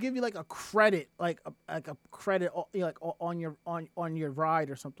 sometimes they'll give you like a credit, like a credit, like on your ride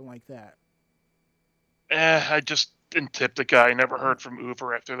or something like that. I just didn't tip the guy. I never heard from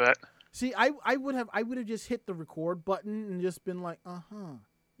Uber after that. See, I would have just hit the record button and just been like,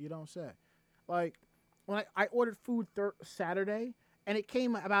 you don't say. Like when I ordered food Saturday and it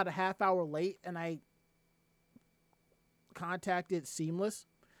came about a half hour late and I contacted Seamless,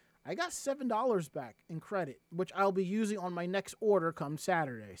 I got $7 back in credit, which I'll be using on my next order come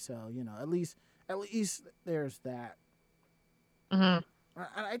Saturday. So at least there's that. Mhm.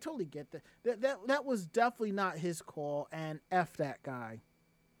 I totally get that. That was definitely not his call, and F that guy.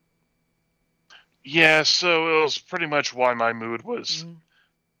 Yeah, so it was pretty much why my mood was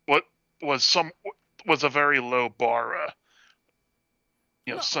what was a very low bar.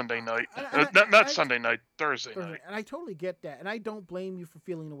 No, Sunday night. I- Not Sunday night, Thursday night. And I totally get that, and I don't blame you for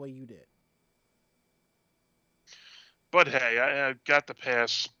feeling the way you did. But hey, I got the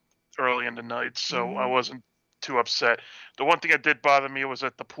pass early in the night, so I wasn't too upset. The one thing that did bother me was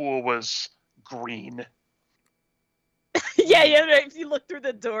that the pool was green. Yeah. If you look through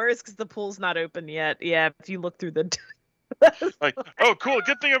the doors, because the pool's not open yet. Yeah, if you look through the. Like, oh, cool.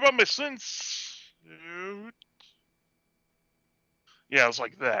 Good thing about my swimsuit. Yeah, I was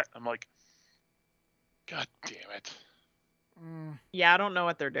like that. I'm like, God damn it. Yeah, I don't know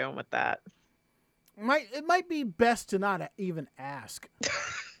what they're doing with that. It might be best to not even ask.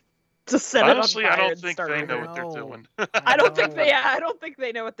 Just set Honestly, it on I fire don't and think start they over. know what they're No. doing. I don't think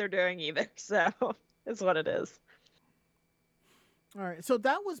they know what they're doing either. So it's what it is. All right, so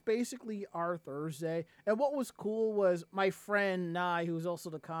that was basically our Thursday. And what was cool was my friend Nai, who's also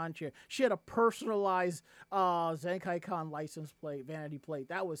the con chair, she had a personalized Zenkai Con license plate, vanity plate.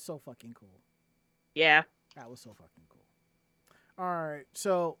 That was so fucking cool. Yeah. That was so fucking cool. All right,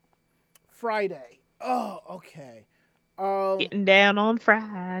 so Friday. Oh, okay. Getting down on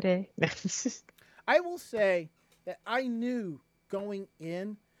Friday. I will say that I knew going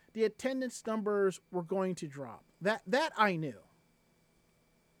in the attendance numbers were going to drop. That I knew.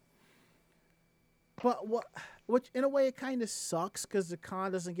 But which in a way it kind of sucks because the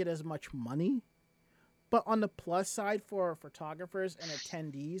con doesn't get as much money. But on the plus side for photographers and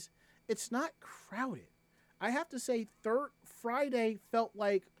attendees, it's not crowded. I have to say, Friday felt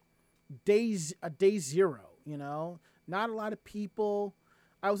like day zero. Not a lot of people.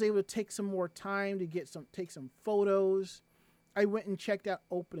 I was able to take some more time to take some photos. I went and checked out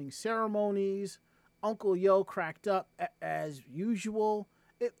opening ceremonies. Uncle Yo cracked up as usual.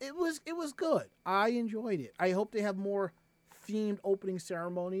 It was good. I enjoyed it. I hope they have more themed opening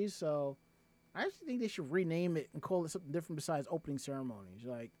ceremonies. So I actually think they should rename it and call it something different besides opening ceremonies,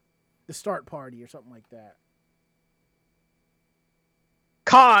 like the start party or something like that.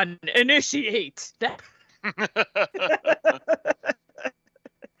 Con initiate.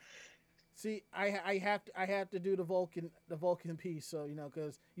 See, I have to do the Vulcan piece. So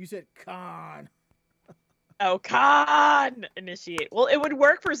because you said con. Oh, Con initiate. Well, it would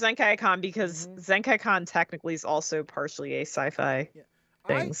work for Zenkai Con because Zenkai Con technically is also partially a sci-fi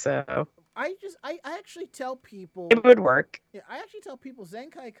thing. So I actually tell people it would work. Yeah, I actually tell people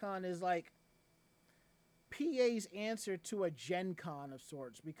Zenkai Con is like PA's answer to a Gen Con of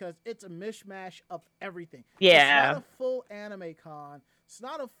sorts because it's a mishmash of everything. Yeah. It's not a full anime con. It's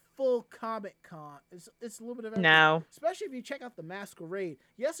not a full comic con. It's a little bit of everything. No. Especially if you check out the Masquerade.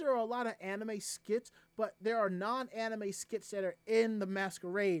 Yes, there are a lot of anime skits, but there are non-anime skits that are in the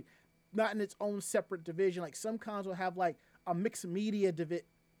Masquerade, not in its own separate division. Like some cons will have like a mixed media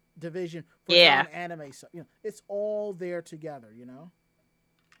division for non-anime stuff. You know, it's all there together, you know?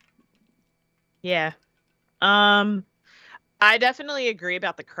 Yeah. I definitely agree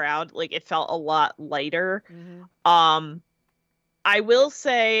about the crowd. Like, it felt a lot lighter. Mm-hmm. I will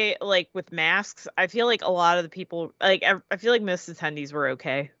say, like, with masks, I feel like a lot of the people, like, I feel like most attendees were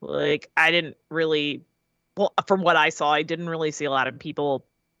okay. Like, I didn't really, well, from what I saw, I didn't really see a lot of people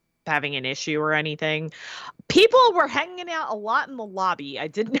having an issue or anything. People were hanging out a lot in the lobby. I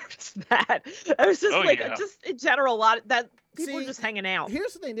did notice that. I was just just in general, a lot of that people were just hanging out.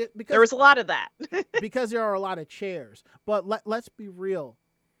 Here's the thing, because there was a lot of that. because there are a lot of chairs. But let's be real.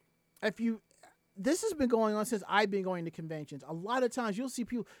 This has been going on since I've been going to conventions. A lot of times you'll see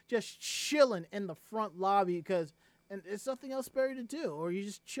people just chilling in the front lobby and there's nothing else better to do, or you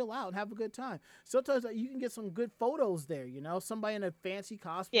just chill out and have a good time. Sometimes you can get some good photos there, you know, somebody in a fancy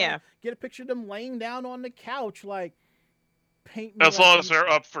cosplay, get a picture of them laying down on the couch, like paint me. As long as they're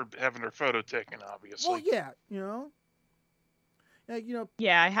up for having their photo taken, obviously. Well, yeah, you know.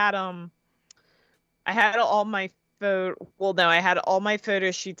 Yeah, I had all my I had all my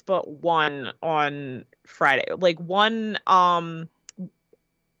photo shoots but one on Friday. Like one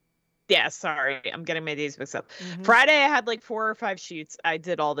yeah, sorry, I'm getting my days mixed up. Mm-hmm. Friday I had like 4 or 5 shoots. I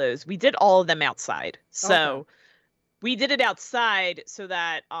did all those. We did all of them outside. So we did it outside so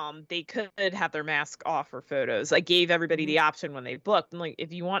that they could have their mask off for photos. I gave everybody the option when they booked. I'm like,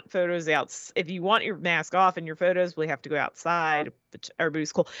 if you want photos if you want your mask off in your photos, we have to go outside. But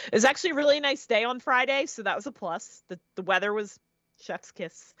everybody's cool. It was actually a really nice day on Friday, so that was a plus. The weather was chef's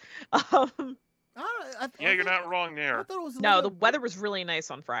kiss. You're not wrong there. I thought it was the weather was really nice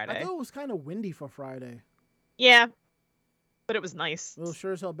on Friday. I thought it was kind of windy for Friday. Yeah, but it was nice. It was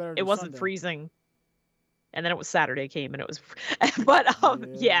sure as hell better than It wasn't Sunday. freezing. And then it was Saturday came and it was, but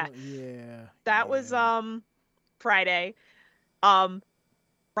that was Friday. Ranma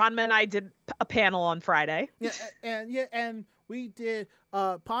and I did a panel on Friday. And we did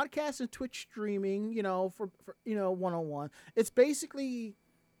podcast and Twitch streaming, you know, for 101. It's basically,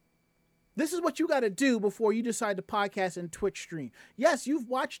 this is what you got to do before you decide to podcast and Twitch stream. Yes, you've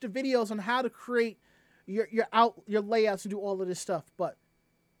watched the videos on how to create your layouts and do all of this stuff, but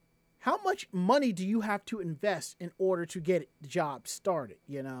how much money do you have to invest in order to get the job started?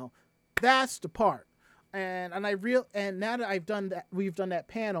 You know, that's the part. And now that we've done that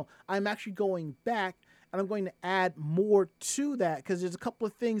panel, I'm actually going back and I'm going to add more to that because there's a couple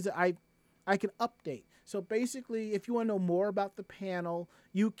of things that I can update. So basically, if you want to know more about the panel,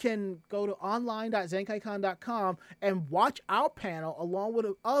 you can go to online.zenkaicon.com and watch our panel along with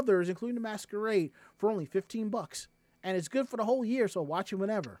others, including the Masquerade, for only $15. And it's good for the whole year, so watch it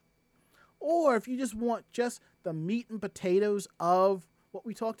whenever. Or if you just want just the meat and potatoes of what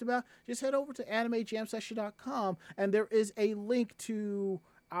we talked about, just head over to animejamsession.com and there is a link to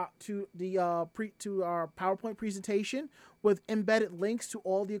our PowerPoint presentation with embedded links to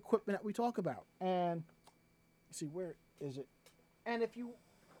all the equipment that we talk about. And let's see, where is it? And if you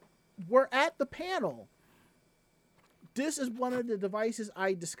were at the panel, this is one of the devices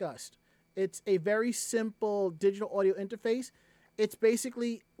I discussed. It's a very simple digital audio interface. It's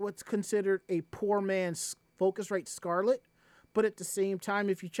basically what's considered a poor man's Focusrite Scarlett, but at the same time,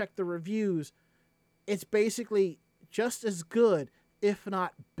 if you check the reviews, it's basically just as good, if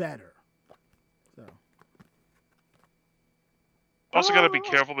not better. So, also got to be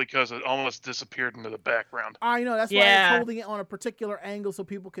careful because it almost disappeared into the background. I know, that's why I was holding it on a particular angle so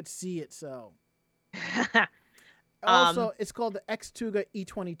people could see it. So, also, it's called the Xtuga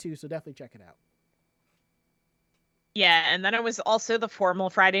E22, so definitely check it out. Yeah, and then it was also the formal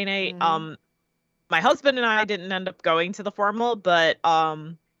Friday night. Mm-hmm. My husband and I didn't end up going to the formal, but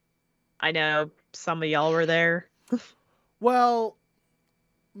I know some of y'all were there. Well,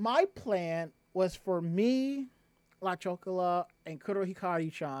 my plan was for me, La Chocola, and Kuro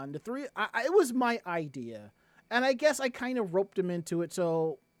Hikari-chan. The three, it was my idea. And I guess I kind of roped them into it,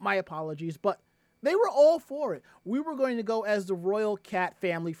 so my apologies. But they were all for it. We were going to go as the Royal Cat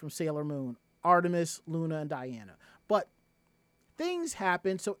family from Sailor Moon. Artemis, Luna, and Diana. But things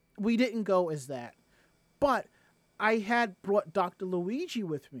happened, so we didn't go as that. But I had brought Dr. Luigi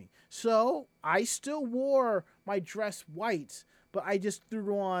with me. So I still wore my dress whites, but I just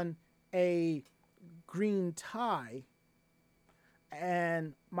threw on a green tie.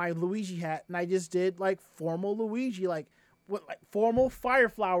 and my Luigi hat, and I just did like formal Luigi, like formal Fire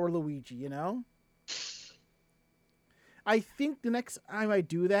Flower Luigi, you know. I think the next time I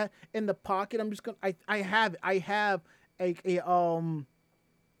do that, in the pocket, I'm just gonna. I have a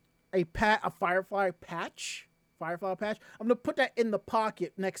Firefly patch. Firefly patch. I'm gonna put that in the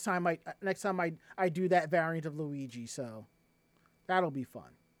pocket next time I do that variant of Luigi. So that'll be fun.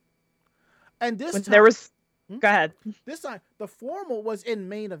 And this time, there was. Go ahead. This time the formal was in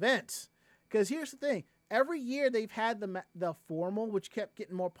main events, because here's the thing: every year they've had the formal, which kept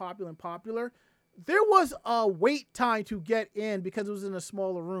getting more popular and popular. There was a wait time to get in because it was in a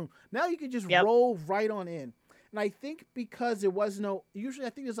smaller room. Now you can just roll right on in. And I think because there was usually I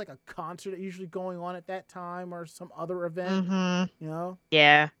think there's like a concert usually going on at that time or some other event, you know?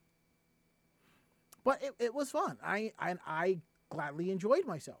 Yeah. But it was fun. I gladly enjoyed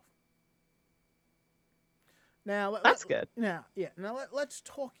myself. Now that's good. Now let's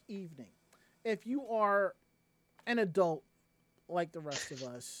talk evening. If you are an adult like the rest of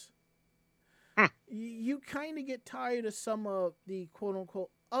us, you kind of get tired of some of the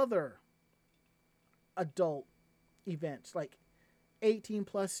quote-unquote other adult events, like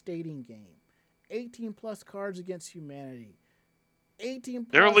 18-plus dating game, 18-plus Cards Against Humanity,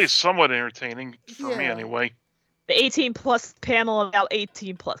 18-plus... They're at least somewhat entertaining, for me anyway. The 18-plus panel about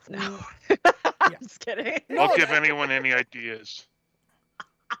 18-plus now. I'm just kidding. Don't give anyone any ideas.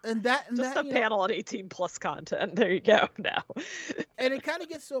 And that a panel on 18-plus content. There you go now. And it kind of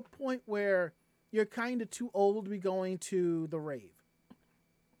gets to a point where you're kind of too old to be going to the rave.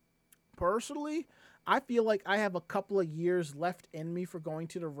 Personally, I feel like I have a couple of years left in me for going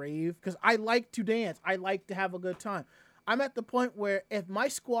to the rave because I like to dance. I like to have a good time. I'm at the point where if my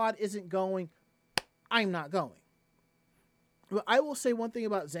squad isn't going, I'm not going. But I will say one thing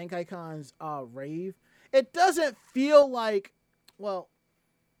about Zenkai-Con's rave. It doesn't feel like, well,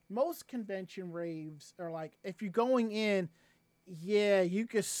 most convention raves are like, if you're going in, yeah, you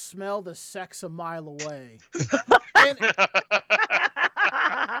can smell the sex a mile away. And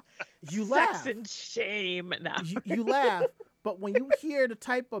you laugh. Sex and shame. No. You laugh, but when you hear the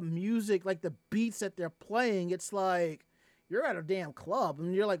type of music, like the beats that they're playing, it's like you're at a damn club,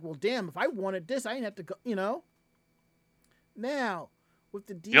 and you're like, well, damn, if I wanted this, I didn't have to go, you know? Now, with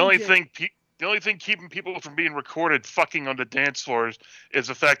the DJ... The only thing keeping people from being recorded fucking on the dance floors is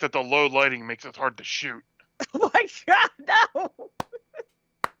the fact that the low lighting makes it hard to shoot. Oh my god, no!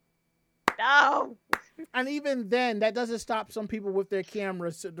 No! And even then, that doesn't stop some people with their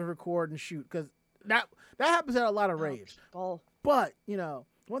cameras to record and shoot, because that happens at a lot of raves. But, you know,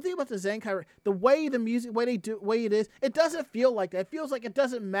 one thing about the Zenkai, the way the music, way it is, it doesn't feel like that. It feels like it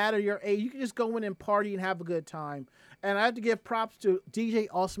doesn't matter your age. You can just go in and party and have a good time. And I have to give props to DJ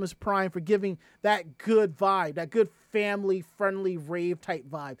Awesomeness Prime for giving that good vibe, that good family-friendly rave-type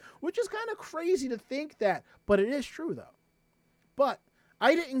vibe, which is kind of crazy to think that, but it is true, though. But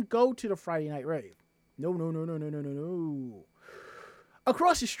I didn't go to the Friday night rave. No.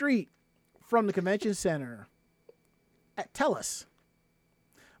 Across the street from the convention center at Tellus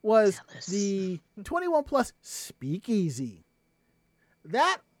was the 21-plus Speakeasy.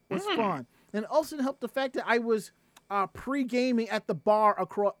 That was fun. And also helped the fact that I was pre-gaming at the bar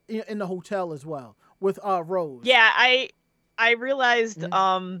across in the hotel as well with Rose. Yeah, I realized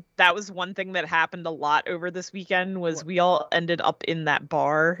that was one thing that happened a lot over this weekend was we all ended up in that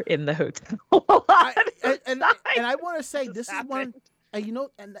bar in the hotel. And I want to say this is one,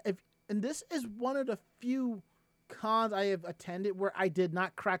 and this is one of the few cons I have attended where I did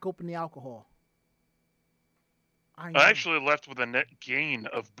not crack open the alcohol. I actually left with a net gain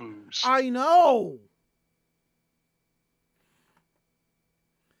of booze. I know.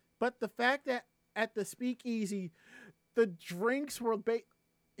 But the fact that at the Speakeasy, the drinks were...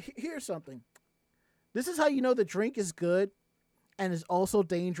 Here's something. This is how you know the drink is good and is also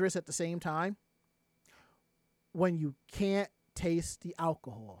dangerous at the same time. When you can't taste the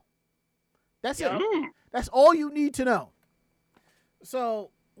alcohol. That's it. That's all you need to know.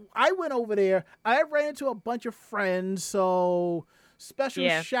 So I went over there. I ran into a bunch of friends. So special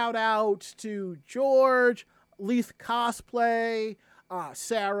shout out to George, Leith Cosplay,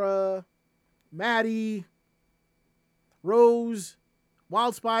 Sarah, Maddie, Rose,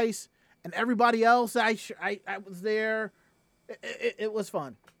 Wild Spice, and everybody else. I was there. It was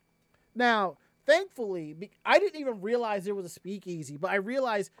fun. Now, thankfully, I didn't even realize there was a Speakeasy, but I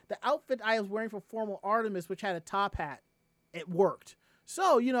realized the outfit I was wearing for Formal Artemis, which had a top hat, it worked.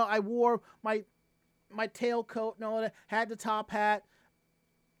 So, you know, I wore my tailcoat and all that, had the top hat.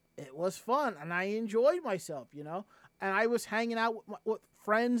 It was fun, and I enjoyed myself, you know. And I was hanging out with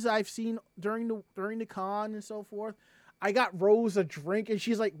friends I've seen during the con and so forth. I got Rose a drink, and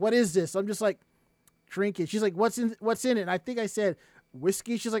she's like, "What is this?" I'm just like, "Drink it." She's like, "What's in it?" And I think I said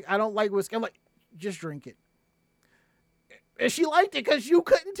whiskey. She's like, "I don't like whiskey." I'm like, "Just drink it." And she liked it because you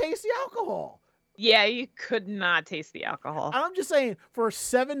couldn't taste the alcohol. Yeah, you could not taste the alcohol. I'm just saying, for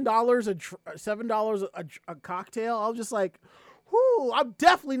 $7 a cocktail, I was just like, "Whoo!" I'm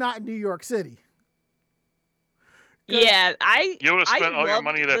definitely not in New York City. Yeah, You would have spent all your loved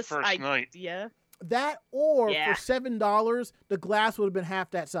money that this first night. Yeah. That, or Yeah. for $7, the glass would have been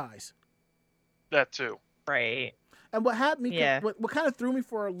half that size. That too. Right. And what happened? Yeah. What kind of threw me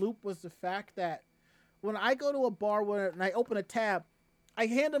for a loop was the fact that when I go to a bar and I open a tab, I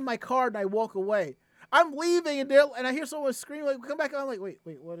hand them my card and I walk away. I'm leaving and I hear someone scream like, "Come back!" I'm like, "Wait,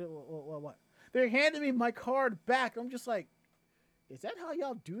 what?" They're handing me my card back. I'm just like, "Is that how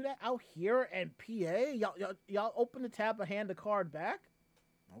y'all do that out here in PA? Y'all open the tab and hand the card back?"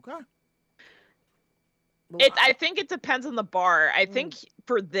 Okay. I think it depends on the bar. I think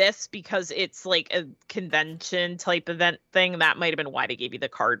for this, because it's like a convention type event thing, that might have been why they gave you the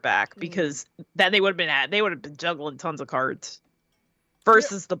card back, because then they would have been juggling tons of cards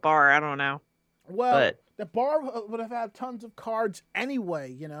versus the bar. I don't know. Well, the bar would have had tons of cards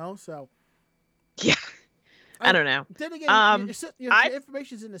anyway, so. Yeah. I don't know. Then again, your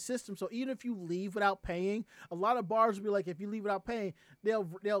information's in the system, so even if you leave without paying, a lot of bars will be like, if you leave without paying,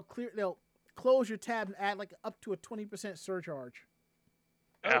 they'll close your tab and add like up to a 20% surcharge.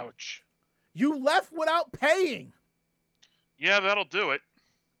 Ouch. You left without paying. Yeah, that'll do it.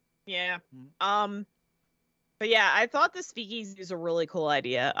 Yeah. But yeah, I thought the speakeasy is a really cool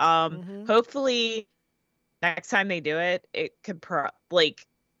idea. Hopefully next time they do it, it could I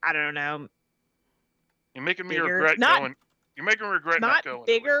don't know. You're making me bigger. regret going. You're making me regret not going. Not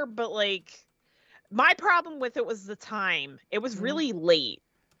bigger, but my problem with it was the time. It was really late.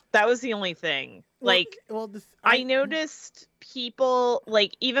 That was the only thing. I noticed people,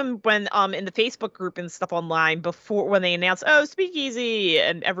 even when in the Facebook group and stuff online before, when they announced, "Oh, speakeasy,"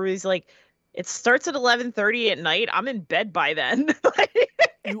 and everybody's like, "It starts at 11:30 at night. I'm in bed by then."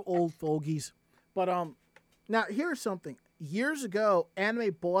 You old fogies. But now here's something. Years ago,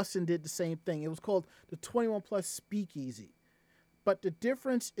 Anime Boston did the same thing. It was called the 21 Plus Speakeasy. But the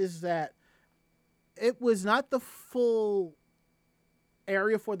difference is that it was not the full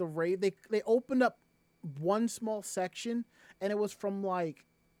area for the rave. They opened up one small section, and it was from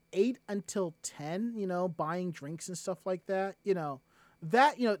 8 until 10, buying drinks and stuff like that.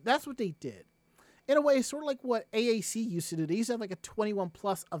 That's what they did. In a way, it's sort of like what AAC used to do. They used to have a 21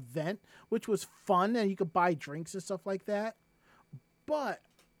 plus event, which was fun, and you could buy drinks and stuff like that. But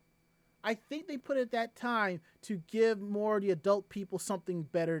I think they put it at that time to give more of the adult people something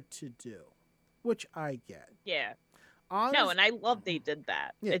better to do, which I get. Yeah. Honestly, no, and I love they did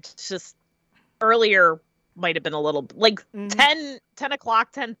that. Yeah. It's just earlier might have been a little 10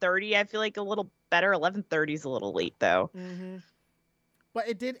 o'clock, 10:30. I feel like a little better. 11:30 is a little late though. Mm-hmm. But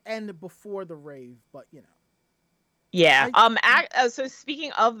it did end before the rave. But Yeah. So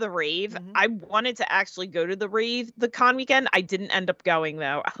speaking of the rave, I wanted to actually go to the rave the con weekend. I didn't end up going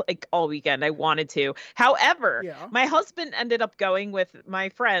though. All weekend I wanted to. However, my husband ended up going with my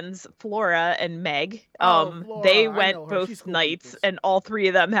friends Flora and Meg. Flora, they went both cool nights, people. and all three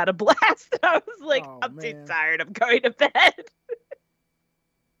of them had a blast. I was like, I'm too tired. I'm going to bed.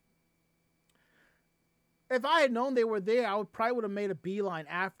 If I had known they were there, I probably would have made a beeline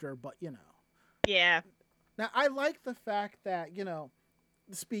after. But Yeah. Now, I like the fact that, the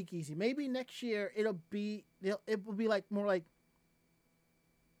speakeasy, maybe next year it will be more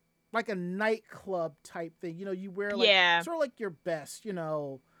like a nightclub type thing. You wear sort of like your best,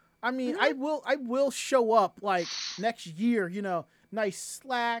 I mean, I will show up next year, nice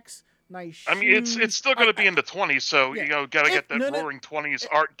slacks, nice shoes. I mean, it's still going to be in the 20s, so got to get that roaring 20s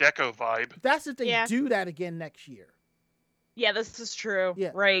Art Deco vibe. That's if they do that again next year. Yeah, this is true.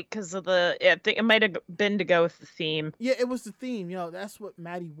 Yeah. Right, because of I think it might have been to go with the theme. Yeah, it was the theme. That's what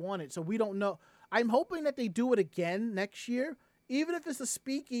Maddie wanted. So we don't know. I'm hoping that they do it again next year, even if it's a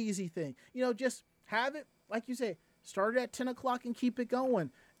speakeasy thing. Just have it, like you say, start it at 10 o'clock and keep it going.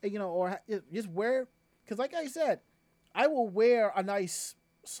 Or just wear, because like I said, I will wear a nice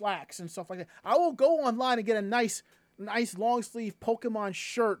slacks and stuff like that. I will go online and get a nice long sleeve Pokemon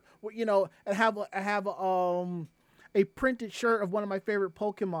shirt, and have a printed shirt of one of my favorite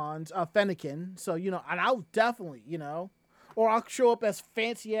Pokemons, Fennekin. So, and I'll definitely, or I'll show up as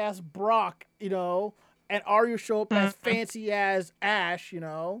fancy ass Brock, and Arya show up as fancy as Ash,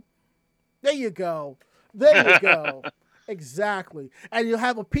 There you go. Exactly. And you'll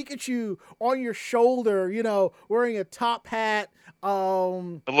have a Pikachu on your shoulder, wearing a top hat,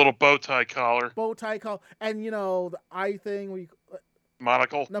 A little bow tie collar, bow tie collar, and the eye thing,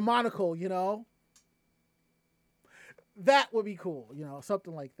 monocle. the monocle, That would be cool,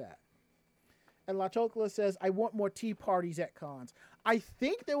 something like that. And La Chocola says, I want more tea parties at cons. I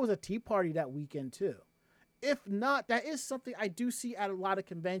think there was a tea party that weekend too. If not, that is something I do see at a lot of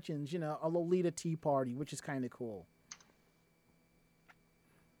conventions, a Lolita tea party, which is kind of cool.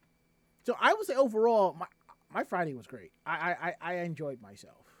 So I would say overall, my Friday was great. I enjoyed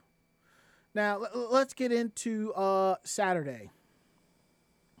myself. Now, let's get into Saturday.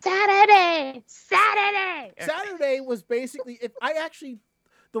 Saturday! Saturday was basically,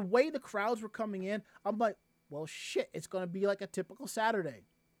 the way the crowds were coming in, I'm like, well, shit, it's going to be like a typical Saturday.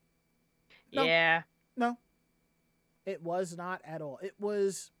 No, Yeah. No, it was not at all. It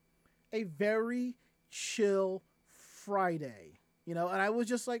was a very chill Friday, and I was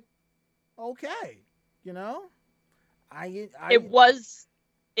just like, okay, It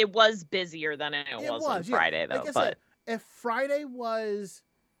was busier than it was on yeah. Friday, though. Like I said, if Friday was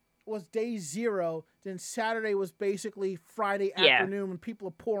day zero, then Saturday was basically Friday afternoon when people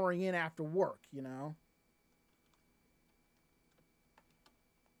are pouring in after work,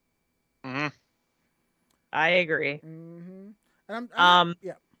 Mm-hmm. I agree. Mm-hmm. And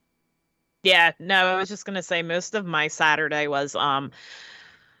yeah. Yeah, no, I was just gonna say most of my Saturday was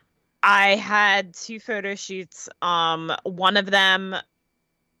I had 2 photo shoots. One of them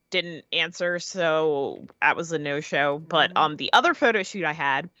didn't answer, so that was a no-show. But the other photo shoot I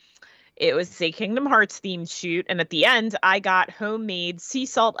had, it was a Kingdom Hearts themed shoot, and at the end I got homemade sea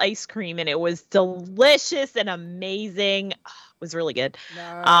salt ice cream, and it was delicious and amazing. It was really good.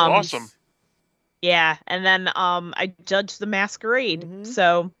 Nice. Awesome. Yeah, and then I judged the masquerade, Mhm.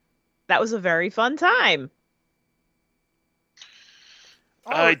 so that was a very fun time.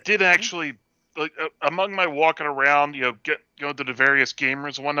 I did actually, like, among my walking around, going to the various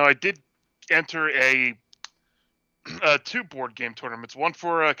gamers and whatnot, I did enter a 2 board game tournaments. One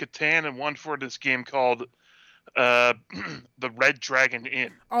for Catan and one for this game called the Red Dragon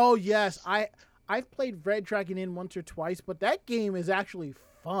Inn. Oh yes, I've played Red Dragon Inn once or twice, but that game is actually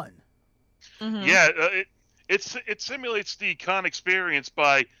fun. Mhm. Yeah, it simulates the con experience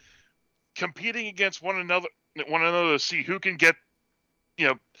by competing against one another to see who can get,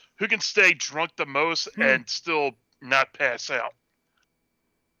 who can stay drunk the most and still not pass out.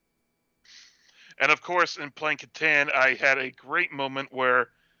 And of course, in playing Catan, I had a great moment where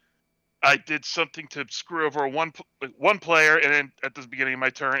I did something to screw over one player, and then at the beginning of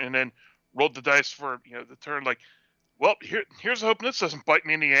my turn, and then rolled the dice for the turn. Like, well, here's hoping this doesn't bite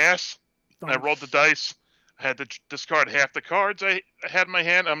me in the ass. And I rolled the dice. I had to discard half the cards I had in my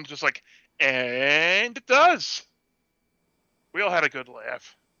hand. I'm just like, and it does. We all had a good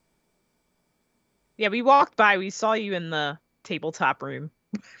laugh. Yeah, we walked by. We saw you in the tabletop room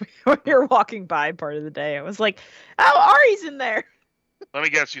when you were walking by part of the day. I was like, oh, Ari's in there. Let me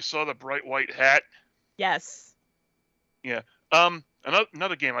guess, you saw the bright white hat? Yes. Yeah.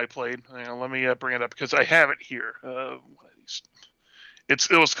 Another game I played. Let me bring it up because I have it here.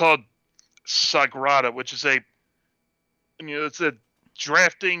 It was called Sagrada, which is it's a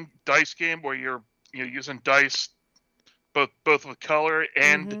drafting dice game where you're using dice both with color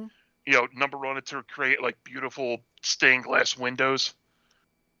and number on it to create like beautiful stained glass windows.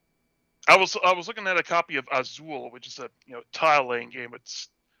 I was looking at a copy of Azul, which is a tile laying game. It's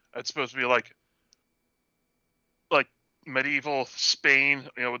supposed to be like medieval Spain.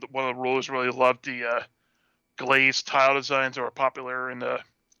 One of the rulers really loved the glazed tile designs that were popular in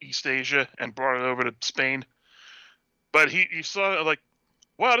East Asia and brought it over to Spain. But he saw it like,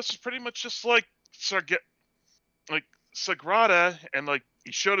 wow, this is pretty much just like Sagrada, and like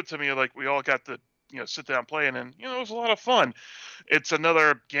he showed it to me. Like we all got to sit down playing, and it was a lot of fun. It's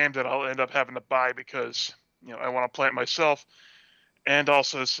another game that I'll end up having to buy because I want to play it myself, and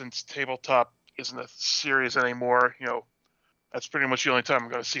also since tabletop isn't a series anymore, that's pretty much the only time I'm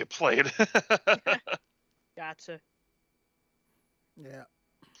going to see it played. Gotcha. Yeah.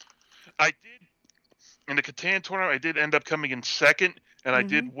 I did in the Catan tournament. I did end up coming in second, and I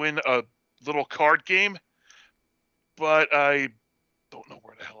did win a little card game, but I don't know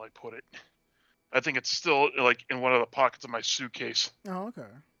where the hell I put it. I think it's still like in one of the pockets of my suitcase. Oh, okay.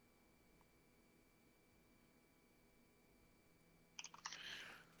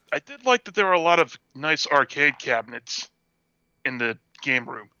 I did like that there were a lot of nice arcade cabinets in the game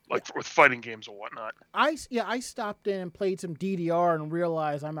room, like with fighting games and whatnot. I stopped in and played some DDR and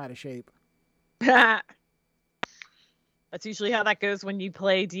realized I'm out of shape. That's usually how that goes when you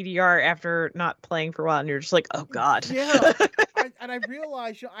play DDR after not playing for a while, and you're just like, oh god. Yeah. I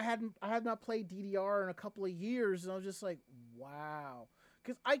realized I had not played DDR in a couple of years, and I was just like, wow.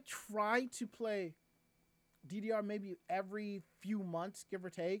 Because I try to play DDR maybe every few months, give or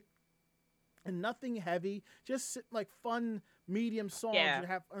take, and nothing heavy, just like fun medium songs.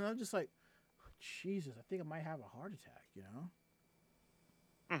 Yeah. And I'm just like, Jesus, I think I might have a heart attack, you know?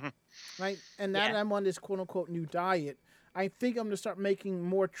 Mm-hmm. Right? And now that I'm on this quote unquote new diet, I think I'm gonna start making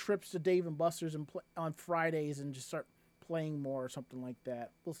more trips to Dave and Buster's and on Fridays and just start playing more or something like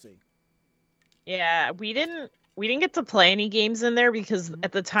that. We'll see. Yeah, we didn't get to play any games in there because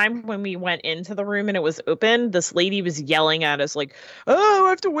at the time when we went into the room and it was open, this lady was yelling at us like, "Oh, I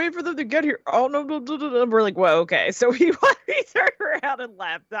have to wait for them to get here." Oh no, no, no, no, no. We're like, "Well, okay." So we turned around and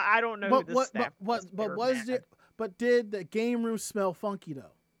left. I don't know who the staff was. But did the game room smell funky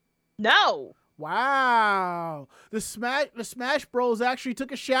though? No. Wow. The Smash Bros actually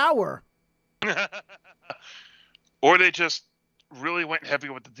took a shower. Or they just really went heavy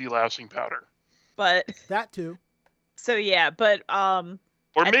with the delousing powder. But that too. So yeah, but or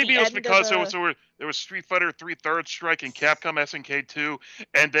maybe it was because there was Street Fighter 3 Third Strike and Capcom SNK 2,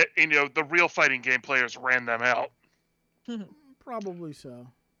 and that the real fighting game players ran them out. Probably so.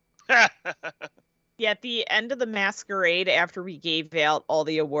 Yeah, at the end of the masquerade, after we gave out all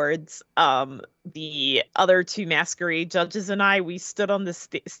the awards, the other two masquerade judges and we stayed on the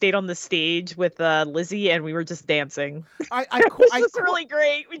stage with Lizzie, and we were just dancing. It was really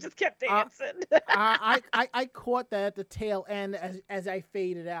great. We just kept dancing. I caught that at the tail end as I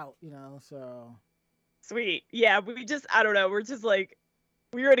faded out, so. Sweet. Yeah, I don't know. We're just like,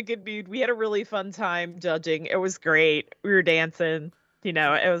 we were in a good mood. We had a really fun time judging. It was great. We were dancing.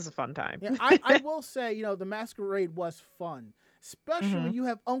 It was a fun time. Yeah, I will say, the masquerade was fun, especially when you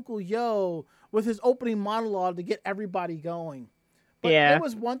have Uncle Yo with his opening monologue to get everybody going. But there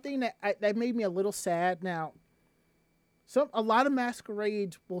was one thing that made me a little sad. Now, a lot of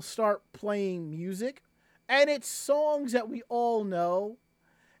masquerades will start playing music, and it's songs that we all know,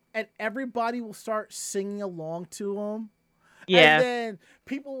 and everybody will start singing along to them. Yeah. And then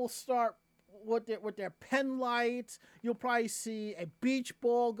people will start with their pen lights. You'll probably see a beach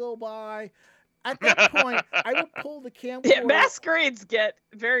ball go by. At that point, I would pull the camcorder. Yeah, masquerades get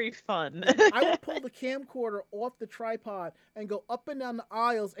very fun. I would pull the camcorder off the tripod and go up and down the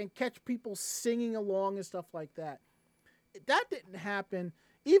aisles and catch people singing along and stuff like that. That didn't happen.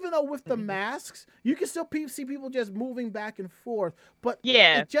 Even though with the masks, you can still see people just moving back and forth. But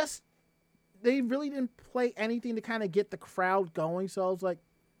yeah, they really didn't play anything to kind of get the crowd going. So I was like,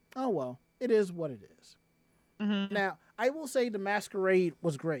 oh, well. It is what it is. Mm-hmm. Now, I will say the masquerade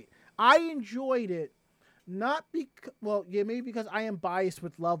was great. I enjoyed it, not because, maybe because I am biased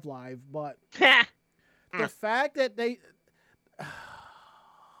with Love Live, but the fact that they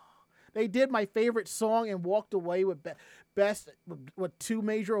did my favorite song and walked away with with 2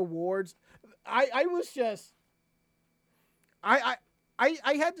 major awards. I was just, I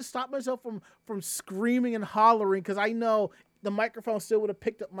had to stop myself from screaming and hollering because I know the microphone still would have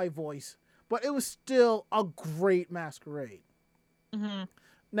picked up my voice. But it was still a great masquerade. Mm-hmm.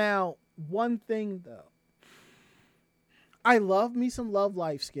 Now, one thing, though. I love me some Love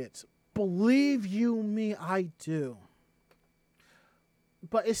Live skits. Believe you me, I do.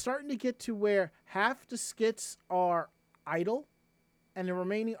 But it's starting to get to where half the skits are idle and the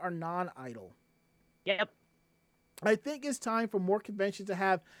remaining are non-idle. Yep. I think it's time for more conventions to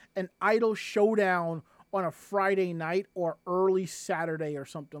have an idol showdown on a Friday night or early Saturday or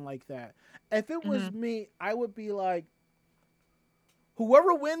something like that. If it was me, I would be like,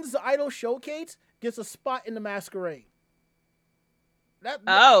 whoever wins the idol showcase gets a spot in the masquerade.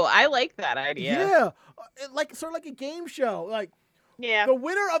 I like that idea. Yeah, sort of like a game show. Like, yeah, the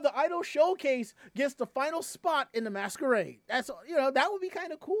winner of the idol showcase gets the final spot in the masquerade. That's that would be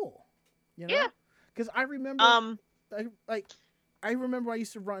kind of cool. Yeah, because I remember, I remember I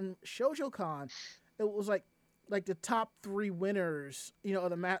used to run ShojoCon. It was like the top 3 winners, of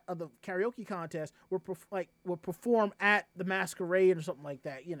the karaoke contest would perform at the masquerade or something like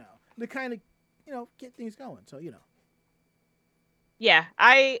that, to kind of, get things going. So, Yeah,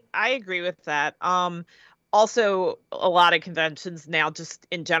 I agree with that. Also, a lot of conventions now just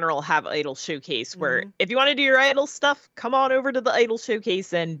in general have Idol Showcase where if you want to do your Idol stuff, come on over to the Idol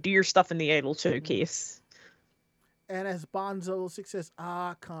Showcase and do your stuff in the Idol Showcase. And as Bonzo6 says,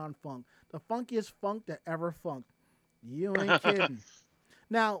 Con Funk. The funkiest funk that ever funked. You ain't kidding.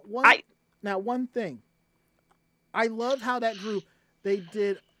 Now, one thing. I love how that group, they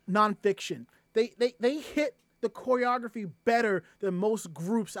did nonfiction. They hit the choreography better than most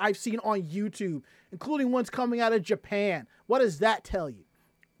groups I've seen on YouTube, including ones coming out of Japan. What does that tell you?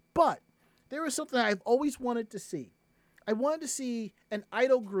 But there is something I've always wanted to see. I wanted to see an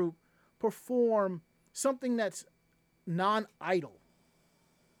idol group perform something that's non-idol.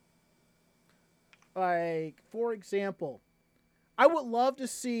 Like, for example, I would love to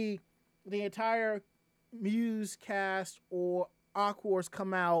see the entire Muse cast or Aquars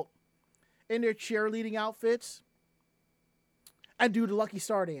come out in their cheerleading outfits and do the Lucky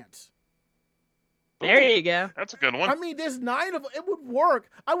Star dance. There you go. That's a good one. I mean, there's 9 of them. It would work.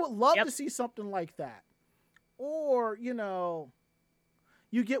 I would love to see something like that. Or, you know,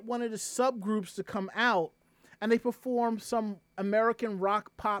 you get one of the subgroups to come out and they perform some American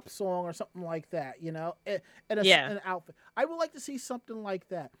rock pop song or something like that, you know, in an outfit. I would like to see something like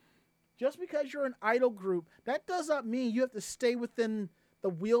that. Just because you're an idol group, that does not mean you have to stay within the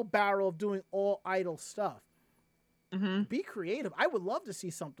wheelbarrow of doing all idol stuff. Mm-hmm. Be creative. I would love to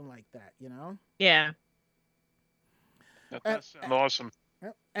see something like that, you know? Yeah. That does sound awesome.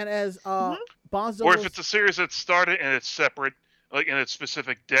 And as Bonzo, or if it's a series that started and it's separate, like in a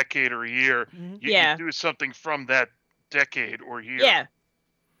specific decade or year, you can do something from that decade or year. Yeah.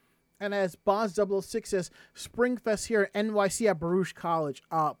 And as Bonds 006 says, Springfest here at NYC at Baruch College.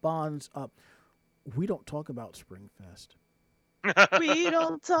 Bonds, we don't talk about Springfest. We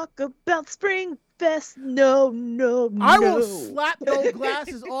don't talk about Springfest. No. I will slap those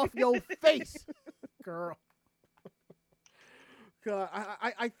glasses off your face, girl.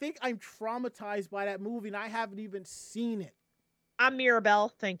 I think I'm traumatized by that movie, and I haven't even seen it. I'm Mirabelle.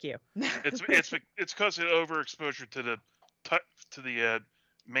 Thank you. It's because of overexposure to the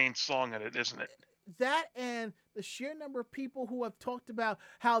main song in it, isn't it? That and the sheer number of people who have talked about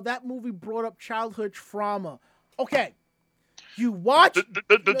how that movie brought up childhood trauma. Okay, you watch.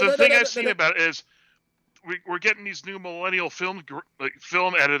 The thing I've seen about it is we're getting these new millennial film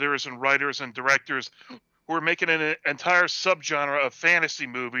editors and writers and directors who are making an entire subgenre of fantasy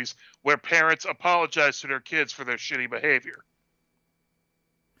movies where parents apologize to their kids for their shitty behavior.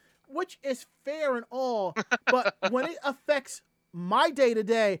 Which is fair and all, but when it affects my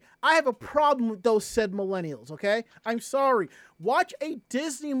day-to-day, I have a problem with those said millennials, okay? I'm sorry. Watch a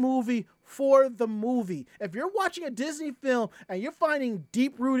Disney movie for the movie. If you're watching a Disney film and you're finding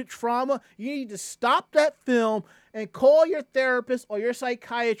deep-rooted trauma, you need to stop that film and call your therapist or your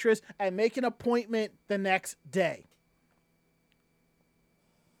psychiatrist and make an appointment the next day.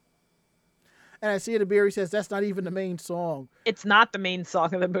 And I see it, Abiri says that's not even the main song. It's not the main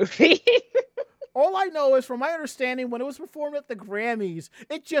song of the movie. All I know is, from my understanding, when it was performed at the Grammys,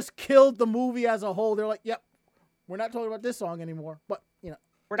 it just killed the movie as a whole. They're like, yep, we're not talking about this song anymore. But, you know.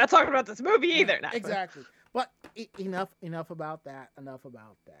 We're not talking about this movie either. Yeah, exactly. But enough about that. Enough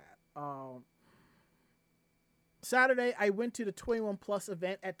about that. Saturday, I went to the 21 Plus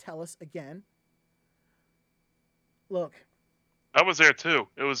event at TELUS again. Look. I was there, too.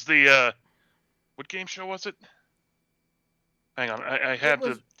 It was the, what game show was it? Hang on. I had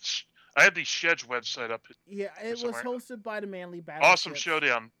the Shedge website up. Yeah, it was hosted by the Manly Battle. Awesome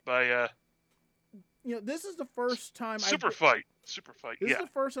Showdown by you know, this is the first time Super Fight. This is the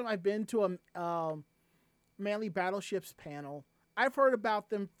first time I've been to a Manly Battleships panel. I've heard about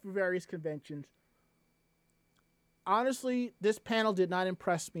them through various conventions. Honestly, this panel did not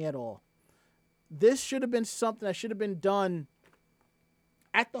impress me at all. This should have been something that should have been done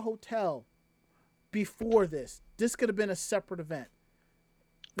at the hotel before this. This could have been a separate event.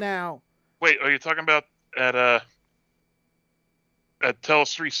 Now, wait, are you talking about at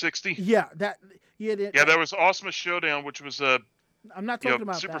TELUS 360? Yeah, that was Awesome Showdown, which was I'm not talking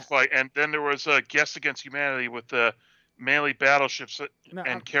about Super that. Fight, and then there was Guest Against Humanity with the Manly Battleships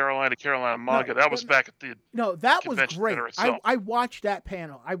and Carolina manga. That was back at the that was great. Center I watched that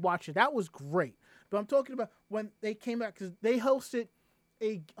panel. I watched it. That was great. But I'm talking about when they came back, because they hosted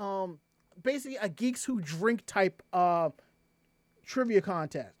a basically a Geeks Who Drink type trivia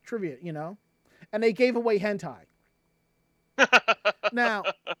contest, you know, and they gave away hentai. Now,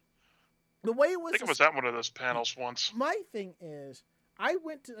 the way it was, I think it was at one of those panels once. My thing is, I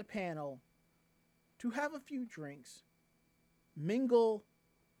went to the panel to have a few drinks, mingle,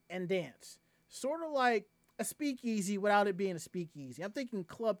 and dance. Sort of like a speakeasy without it being a speakeasy. I'm thinking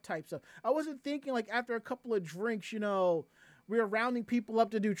club type stuff. I wasn't thinking like after a couple of drinks, you know, we were rounding people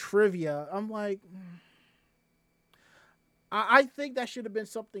up to do trivia. I'm like, I think that should have been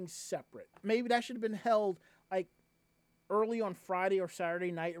something separate. Maybe that should have been held like early on Friday or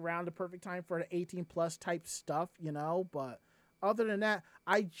Saturday night around the perfect time for the 18 plus type stuff, you know, but other than that,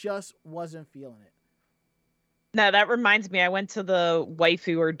 I just wasn't feeling it. No, that reminds me. I went to the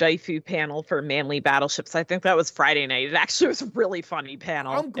waifu or daifu panel for Manly Battleships. I think that was Friday night. It actually was a really funny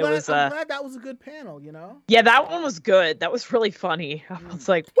panel. I'm glad that was a good panel, you know? Yeah, that one was good. That was really funny. I was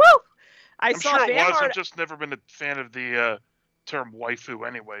like, woo! I'm sure it was. I've just never been a fan of the term waifu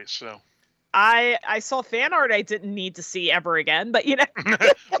anyway, so. I saw fan art I didn't need to see ever again, but you know.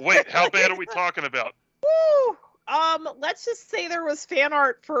 Wait, how bad are we talking about? Woo! Let's just say there was fan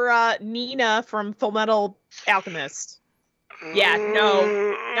art for Nina from Fullmetal Alchemist. Yeah,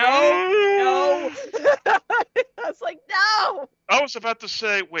 no. I was like, no. I was about to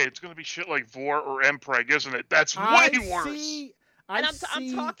say, wait, it's going to be shit like Vor or Mpreg, isn't it? That's way worse.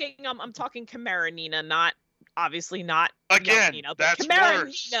 I'm talking Chimera Nina, not obviously not again. Nina, that's Chimera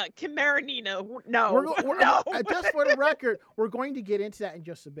worse. Nina, Chimera Nina. No, no. Just for the record, we're going to get into that in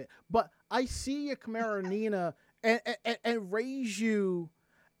just a bit. But I see your Chimera Nina and raise you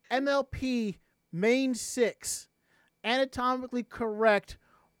MLP main 6 anatomically correct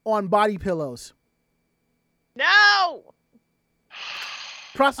on body pillows. No.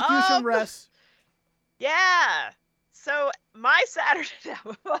 Prosecution rests. Yeah. So my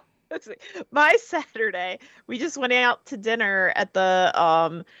Saturday, we just went out to dinner at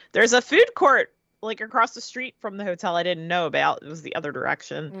the there's a food court like across the street from the hotel I didn't know about. It was the other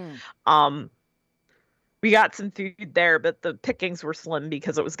direction. We got some food there, but the pickings were slim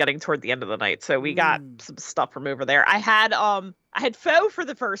because it was getting toward the end of the night. So we got some stuff from over there. I had pho for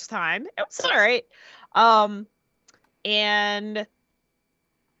the first time. It was all right. And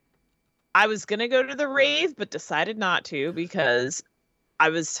I was going to go to the rave, but decided not to because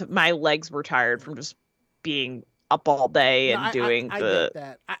my legs were tired from just being up all day and doing I get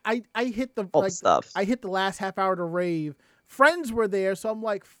that. I hit the stuff. I hit the last half hour to rave. Friends were there, so I'm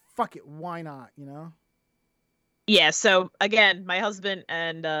like, fuck it, why not, you know? Yeah, so again, my husband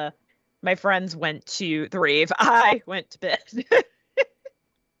and my friends went to the rave. I went to bed.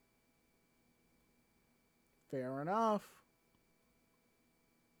 Fair enough.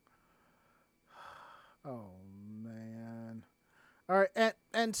 Oh man. All right,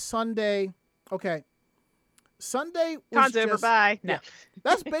 and Sunday. Okay. Sunday was over. Bye. No. Yeah,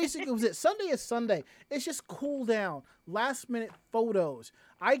 that's basically was it. Sunday is Sunday. It's just cool down. Last minute photos.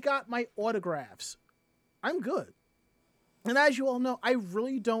 I got my autographs. I'm good. And as you all know, I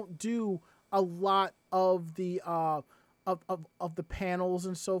really don't do a lot of the of the panels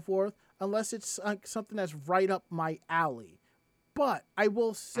and so forth unless it's something that's right up my alley. But I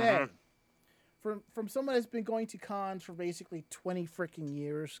will say, from someone that's been going to cons for basically 20 freaking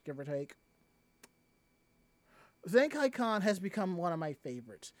years, give or take, Zenkai Con has become one of my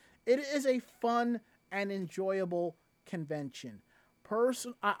favorites. It is a fun and enjoyable convention.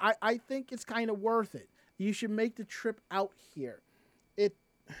 I think it's kind of worth it. You should make the trip out here.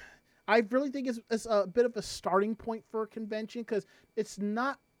 I really think it's a bit of a starting point for a convention because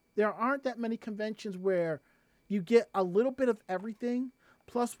there aren't that many conventions where you get a little bit of everything.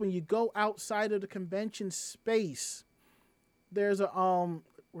 Plus, when you go outside of the convention space, there's where am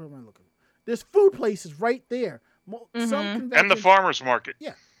I looking? There's food places right there. Some and the farmers market.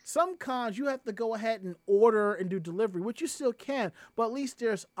 Yeah. Some cons, you have to go ahead and order and do delivery, which you still can, but at least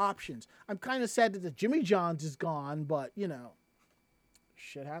there's options. I'm kind of sad that the Jimmy John's is gone, but, you know,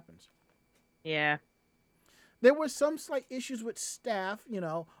 shit happens. Yeah. There were some slight issues with staff, you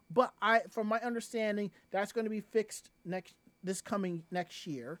know, but from my understanding, that's going to be fixed next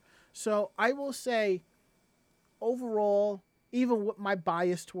year. So I will say, overall, even with my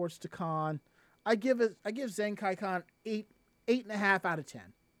bias towards the con, I give Zenkai Con 8.5 out of 10.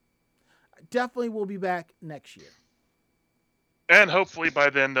 Definitely will be back next year. And hopefully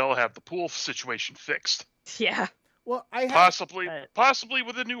by then they'll have the pool situation fixed. Yeah. Well, possibly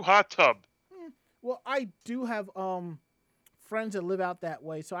with a new hot tub. Well, I do have friends that live out that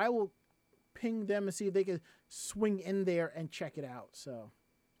way, so I will ping them and see if they can swing in there and check it out. So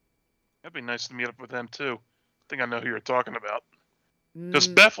that'd be nice to meet up with them too. I think I know who you're talking about. Because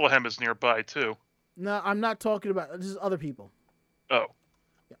Bethlehem is nearby too. No, I'm not talking about. This is other people. Oh.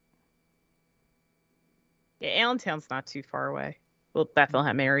 Yeah, Allentown's not too far away. Well,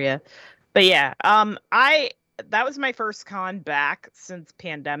 Bethlehem area. But yeah, that was my first con back since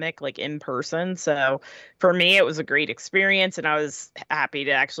pandemic, like in person. So for me, it was a great experience, and I was happy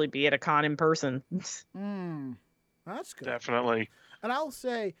to actually be at a con in person. That's good. Definitely. And I'll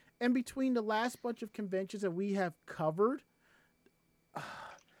say, in between the last bunch of conventions that we have covered,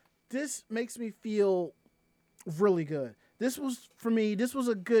 this makes me feel really good. This was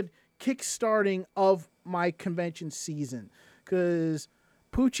a good kickstarting of my convention season because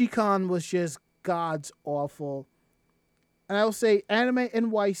PucciCon was just God's awful. And I will say Anime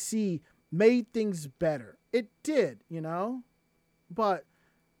NYC made things better. It did, you know? But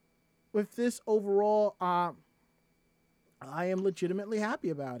with this overall, I am legitimately happy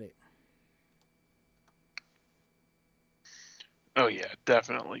about it. Oh yeah,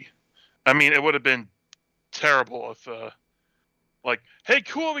 definitely. I mean, it would have been terrible if, like, hey,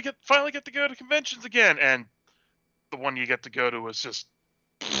 cool, we finally get to go to conventions again, and the one you get to go to was just,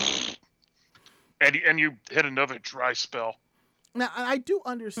 and you hit another dry spell. Now, I do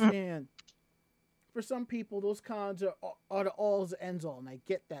understand. For some people, those cons are the alls ends all, and I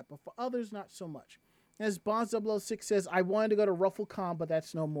get that. But for others, not so much. As Bonds006 says, I wanted to go to RuffleCon, but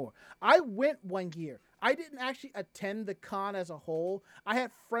that's no more. I went one year. I didn't actually attend the con as a whole. I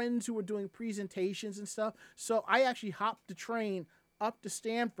had friends who were doing presentations and stuff, so I actually hopped the train up to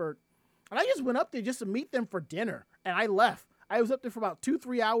Stanford, and I just went up there just to meet them for dinner, and I left. I was up there for about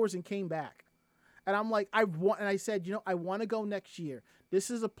 2-3 hours and came back. And I'm like, I said, you know, I want to go next year. This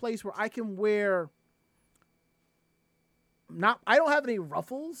is a place where I can wear. I don't have any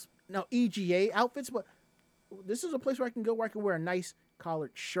ruffles, no EGA outfits, but this is a place where I can go where I can wear a nice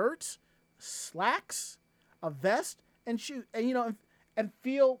collared shirt, slacks, a vest, and shoot, and you know, and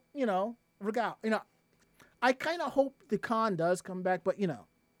feel, you know, regal. You know, I kind of hope the con does come back, but you know,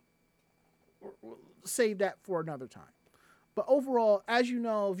 we'll save that for another time. But overall, as you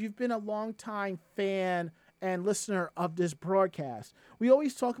know, if you've been a long-time fan and listener of this broadcast, we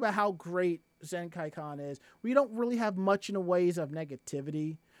always talk about how great Zenkai-Con is. We don't really have much in the ways of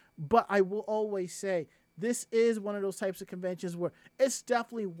negativity, but I will always say this is one of those types of conventions where it's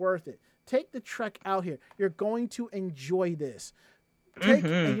definitely worth it. Take the trek out here. You're going to enjoy this. And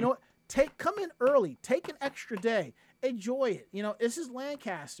you know what? Come in early. Take an extra day. Enjoy it. You know, this is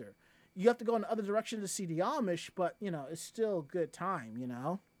Lancaster. You have to go in the other direction to see the Amish, but, you know, it's still a good time, you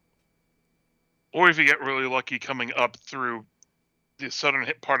know? Or if you get really lucky coming up through the southern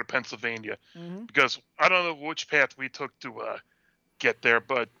part of Pennsylvania. Because I don't know which path we took to get there,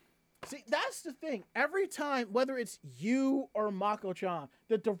 but... See, that's the thing. Every time, whether it's you or Mako-chan,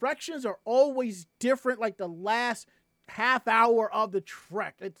 the directions are always different, like the last half hour of the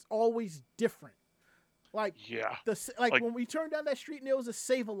trek. It's always different. Like, yeah. Like when we turned down that street and there was a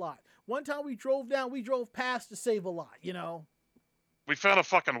Save-A-Lot. One time we drove past the Save-A-Lot, you know? We found a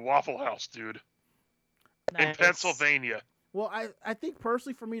fucking Waffle House, dude. Nice. In Pennsylvania. Well, I think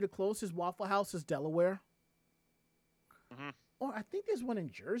personally for me, the closest Waffle House is Delaware. Or I think there's one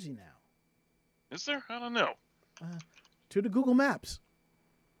in Jersey now. Is there? I don't know. To the Google Maps.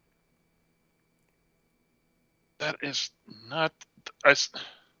 That is not... I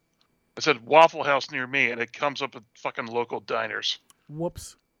said Waffle House near me, and it comes up with fucking local diners.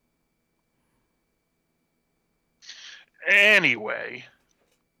 Whoops. Anyway.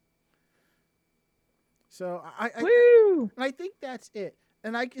 So I think that's it.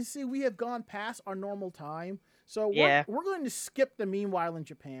 And I can see we have gone past our normal time. So we're going to skip the Meanwhile in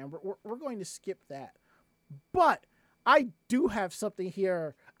Japan. We're going to skip that. But I do have something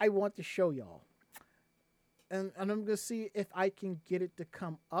here I want to show y'all. And I'm going to see if I can get it to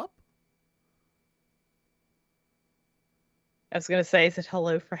come up. I was going to say, is it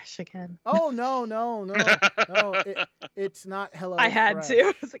HelloFresh again? Oh, no. It's not HelloFresh. I had to.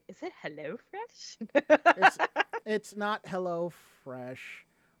 I was like, is it HelloFresh? It's not HelloFresh.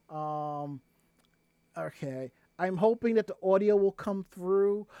 Okay. I'm hoping that the audio will come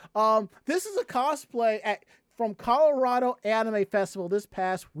through. This is a cosplay from Colorado Anime Festival this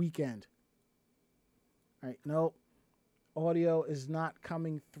past weekend. All right, nope. Audio is not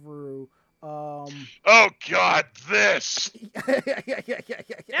coming through. Oh God, this!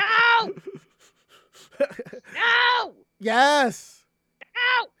 No! No! Yes!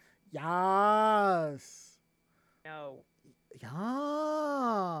 No! Yes! No.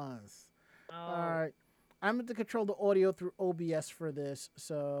 Yes! All right. I'm going to control the audio through OBS for this,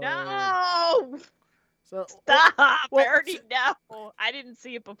 so... No! So, stop! I already know. I didn't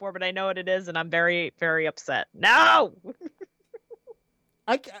see it before, but I know what it is, and I'm very, very upset. No!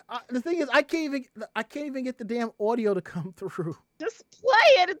 The thing is, I can't even get the damn audio to come through. Just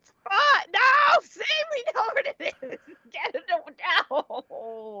play it. It's fine. No, see, we know what it is. Get it now.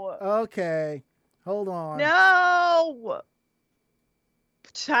 Okay, hold on. No,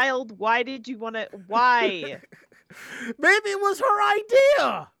 child. Why did you want to? Why? Maybe it was her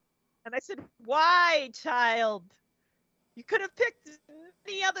idea. And I said, why, child? You could have picked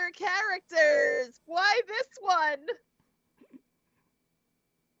the other characters. Why this one?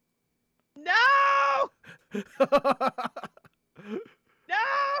 No! No!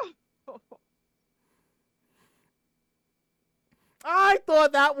 I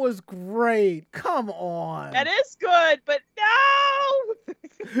thought that was great. Come on. That is good, but no.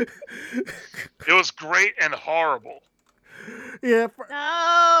 It was great and horrible. Yeah.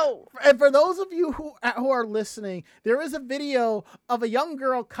 No. And for those of you who are listening, there is a video of a young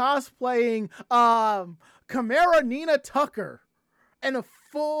girl cosplaying Chimera Nina Tucker in a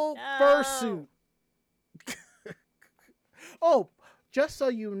full fursuit. Oh, just so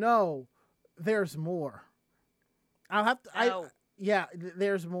you know, there's more. I'll have to. No.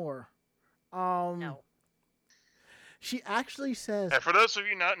 There's more. No. She actually says. And for those of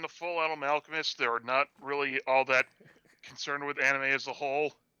you not in the Full Metal Alchemist, they're not really all that concerned with anime as a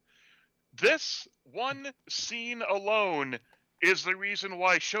whole. This one scene alone is the reason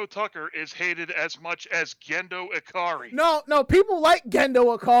why Sho Tucker is hated as much as Gendo Ikari. No, people like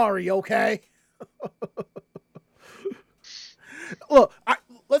Gendo Ikari, okay? Look,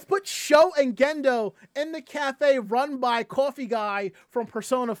 let's put Sho and Gendo in the cafe run by Coffee Guy from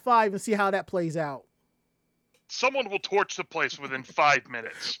Persona 5 and see how that plays out. Someone will torch the place within 5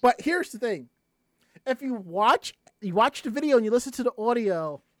 minutes. But here's the thing. If you watch the video and you listen to the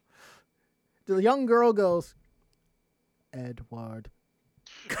audio, the young girl goes, Edward.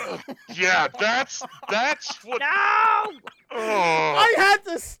 Yeah, that's what. No. Oh. I had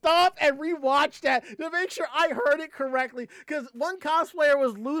to stop and rewatch that to make sure I heard it correctly because one cosplayer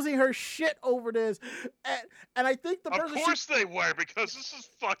was losing her shit over this, and I think the person. Of course they were, because this is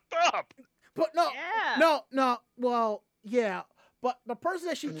fucked up. But no, Yeah. no. Well, yeah. But the person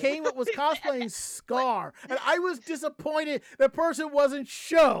that she came with was cosplaying Scar, and I was disappointed the person wasn't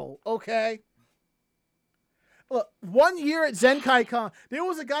Sho. Okay. Look, 1 year at Zenkai Con, there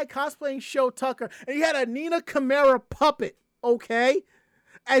was a guy cosplaying Sho Tucker, and he had a Nina Chimera puppet, okay?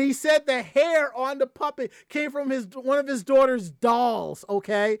 And he said the hair on the puppet came from one of his daughter's dolls,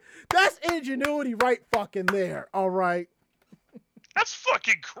 okay? That's ingenuity right fucking there, all right? That's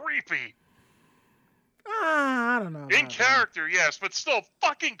fucking creepy. I don't know. In character, yes, but still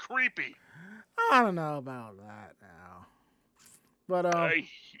fucking creepy. I don't know about that now. But,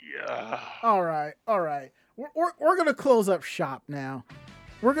 yeah. all right. We're going to close up shop now.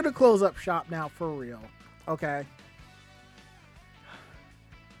 We're going to close up shop now for real. Okay?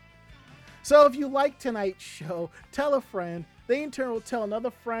 So if you like tonight's show, tell a friend. They in turn will tell another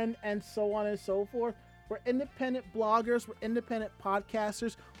friend and so on and so forth. We're independent bloggers. We're independent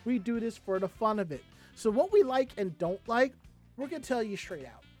podcasters. We do this for the fun of it. So what we like and don't like, we're going to tell you straight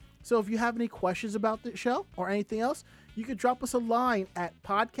out. So if you have any questions about the show or anything else, you can drop us a line at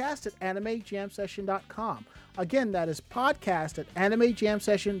podcast@animejamsession.com. Again, that is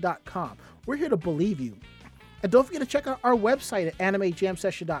podcast@animejamsession.com. We're here to believe you. And don't forget to check out our website at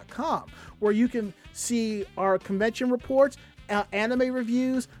animejamsession.com, where you can see our convention reports, anime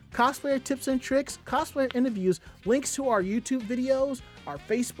reviews, cosplayer tips and tricks, cosplayer interviews, links to our YouTube videos, our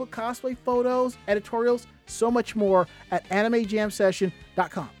Facebook cosplay photos, editorials, so much more at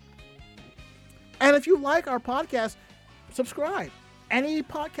animejamsession.com. And if you like our podcast, subscribe. Any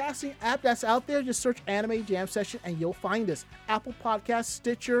podcasting app that's out there, just search Anime Jam Session and you'll find us. Apple Podcasts,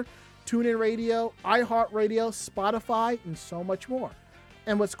 Stitcher, TuneIn Radio, iHeartRadio, Spotify, and so much more.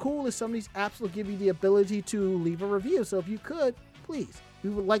 And what's cool is some of these apps will give you the ability to leave a review. So if you could, please,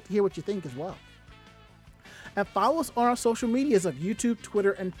 we would like to hear what you think as well. And follow us on our social medias of YouTube,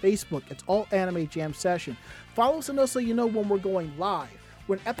 Twitter, and Facebook. It's all Anime Jam Session. Follow us so you know when we're going live,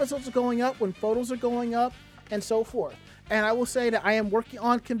 when episodes are going up, when photos are going up, and so forth. And I will say that I am working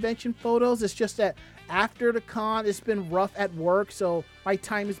on convention photos. It's just that after the con, it's been rough at work, so my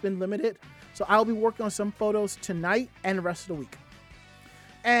time has been limited. So I'll be working on some photos tonight and the rest of the week.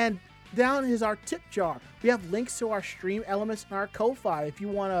 And down is our tip jar. We have links to our stream elements and our Ko-Fi. If you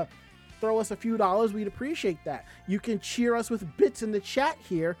want to throw us a few dollars, we'd appreciate that. You can cheer us with bits in the chat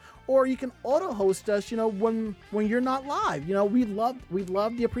here, or you can auto-host us, when you're not live. We'd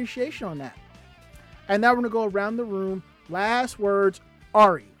love the appreciation on that. And now we're going to go around the room. Last words,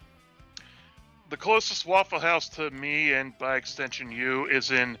 Ari. The closest Waffle House to me, and by extension you,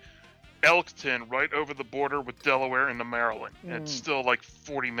 is in Elkton, right over the border with Delaware into Maryland. And it's still like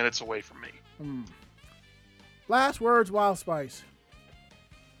 40 minutes away from me. Last words, Wild Spice.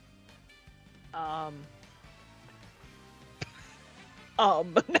 That's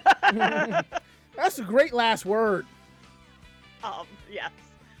a great last word. Yes.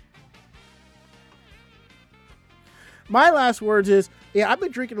 My last words is, I've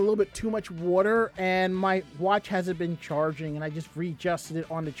been drinking a little bit too much water and my watch hasn't been charging and I just readjusted it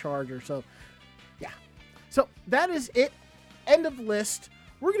on the charger. So, yeah. So that is it. End of list.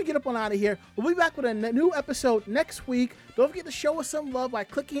 We're going to get up on out of here. We'll be back with a new episode next week. Don't forget to show us some love by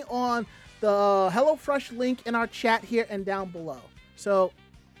clicking on the HelloFresh link in our chat here and down below. So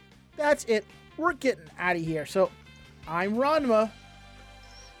that's it. We're getting out of here. So I'm Ranma.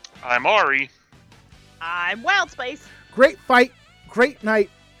 I'm Ari. I'm Wild Spice. Great fight. Great night.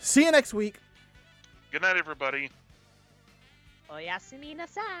 See you next week. Good night, everybody. Oyasumi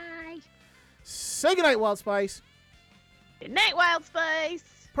nasai. Say goodnight, Wild Spice. Good night, Wild Spice.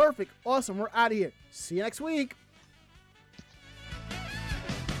 Perfect. Awesome. We're out of here. See you next week.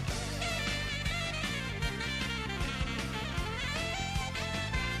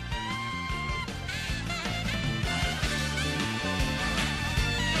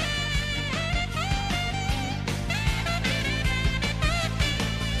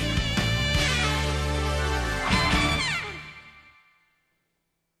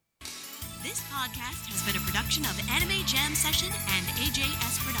 This podcast has been a production of Anime Jam Session and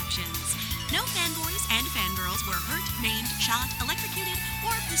AJS Productions. No fanboys and fangirls were hurt, maimed, shot, electrocuted,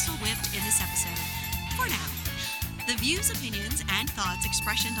 or pistol whipped in this episode. For now. The views, opinions, and thoughts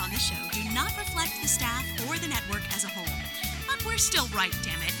expressed on this show do not reflect the staff or the network as a whole. But we're still right,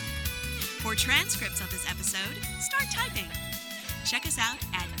 damn it. For transcripts of this episode, start typing. Check us out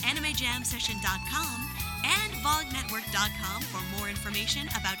at animejamsession.com and vognetwork.com for more information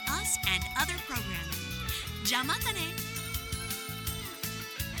about us and other programming. Jamatane!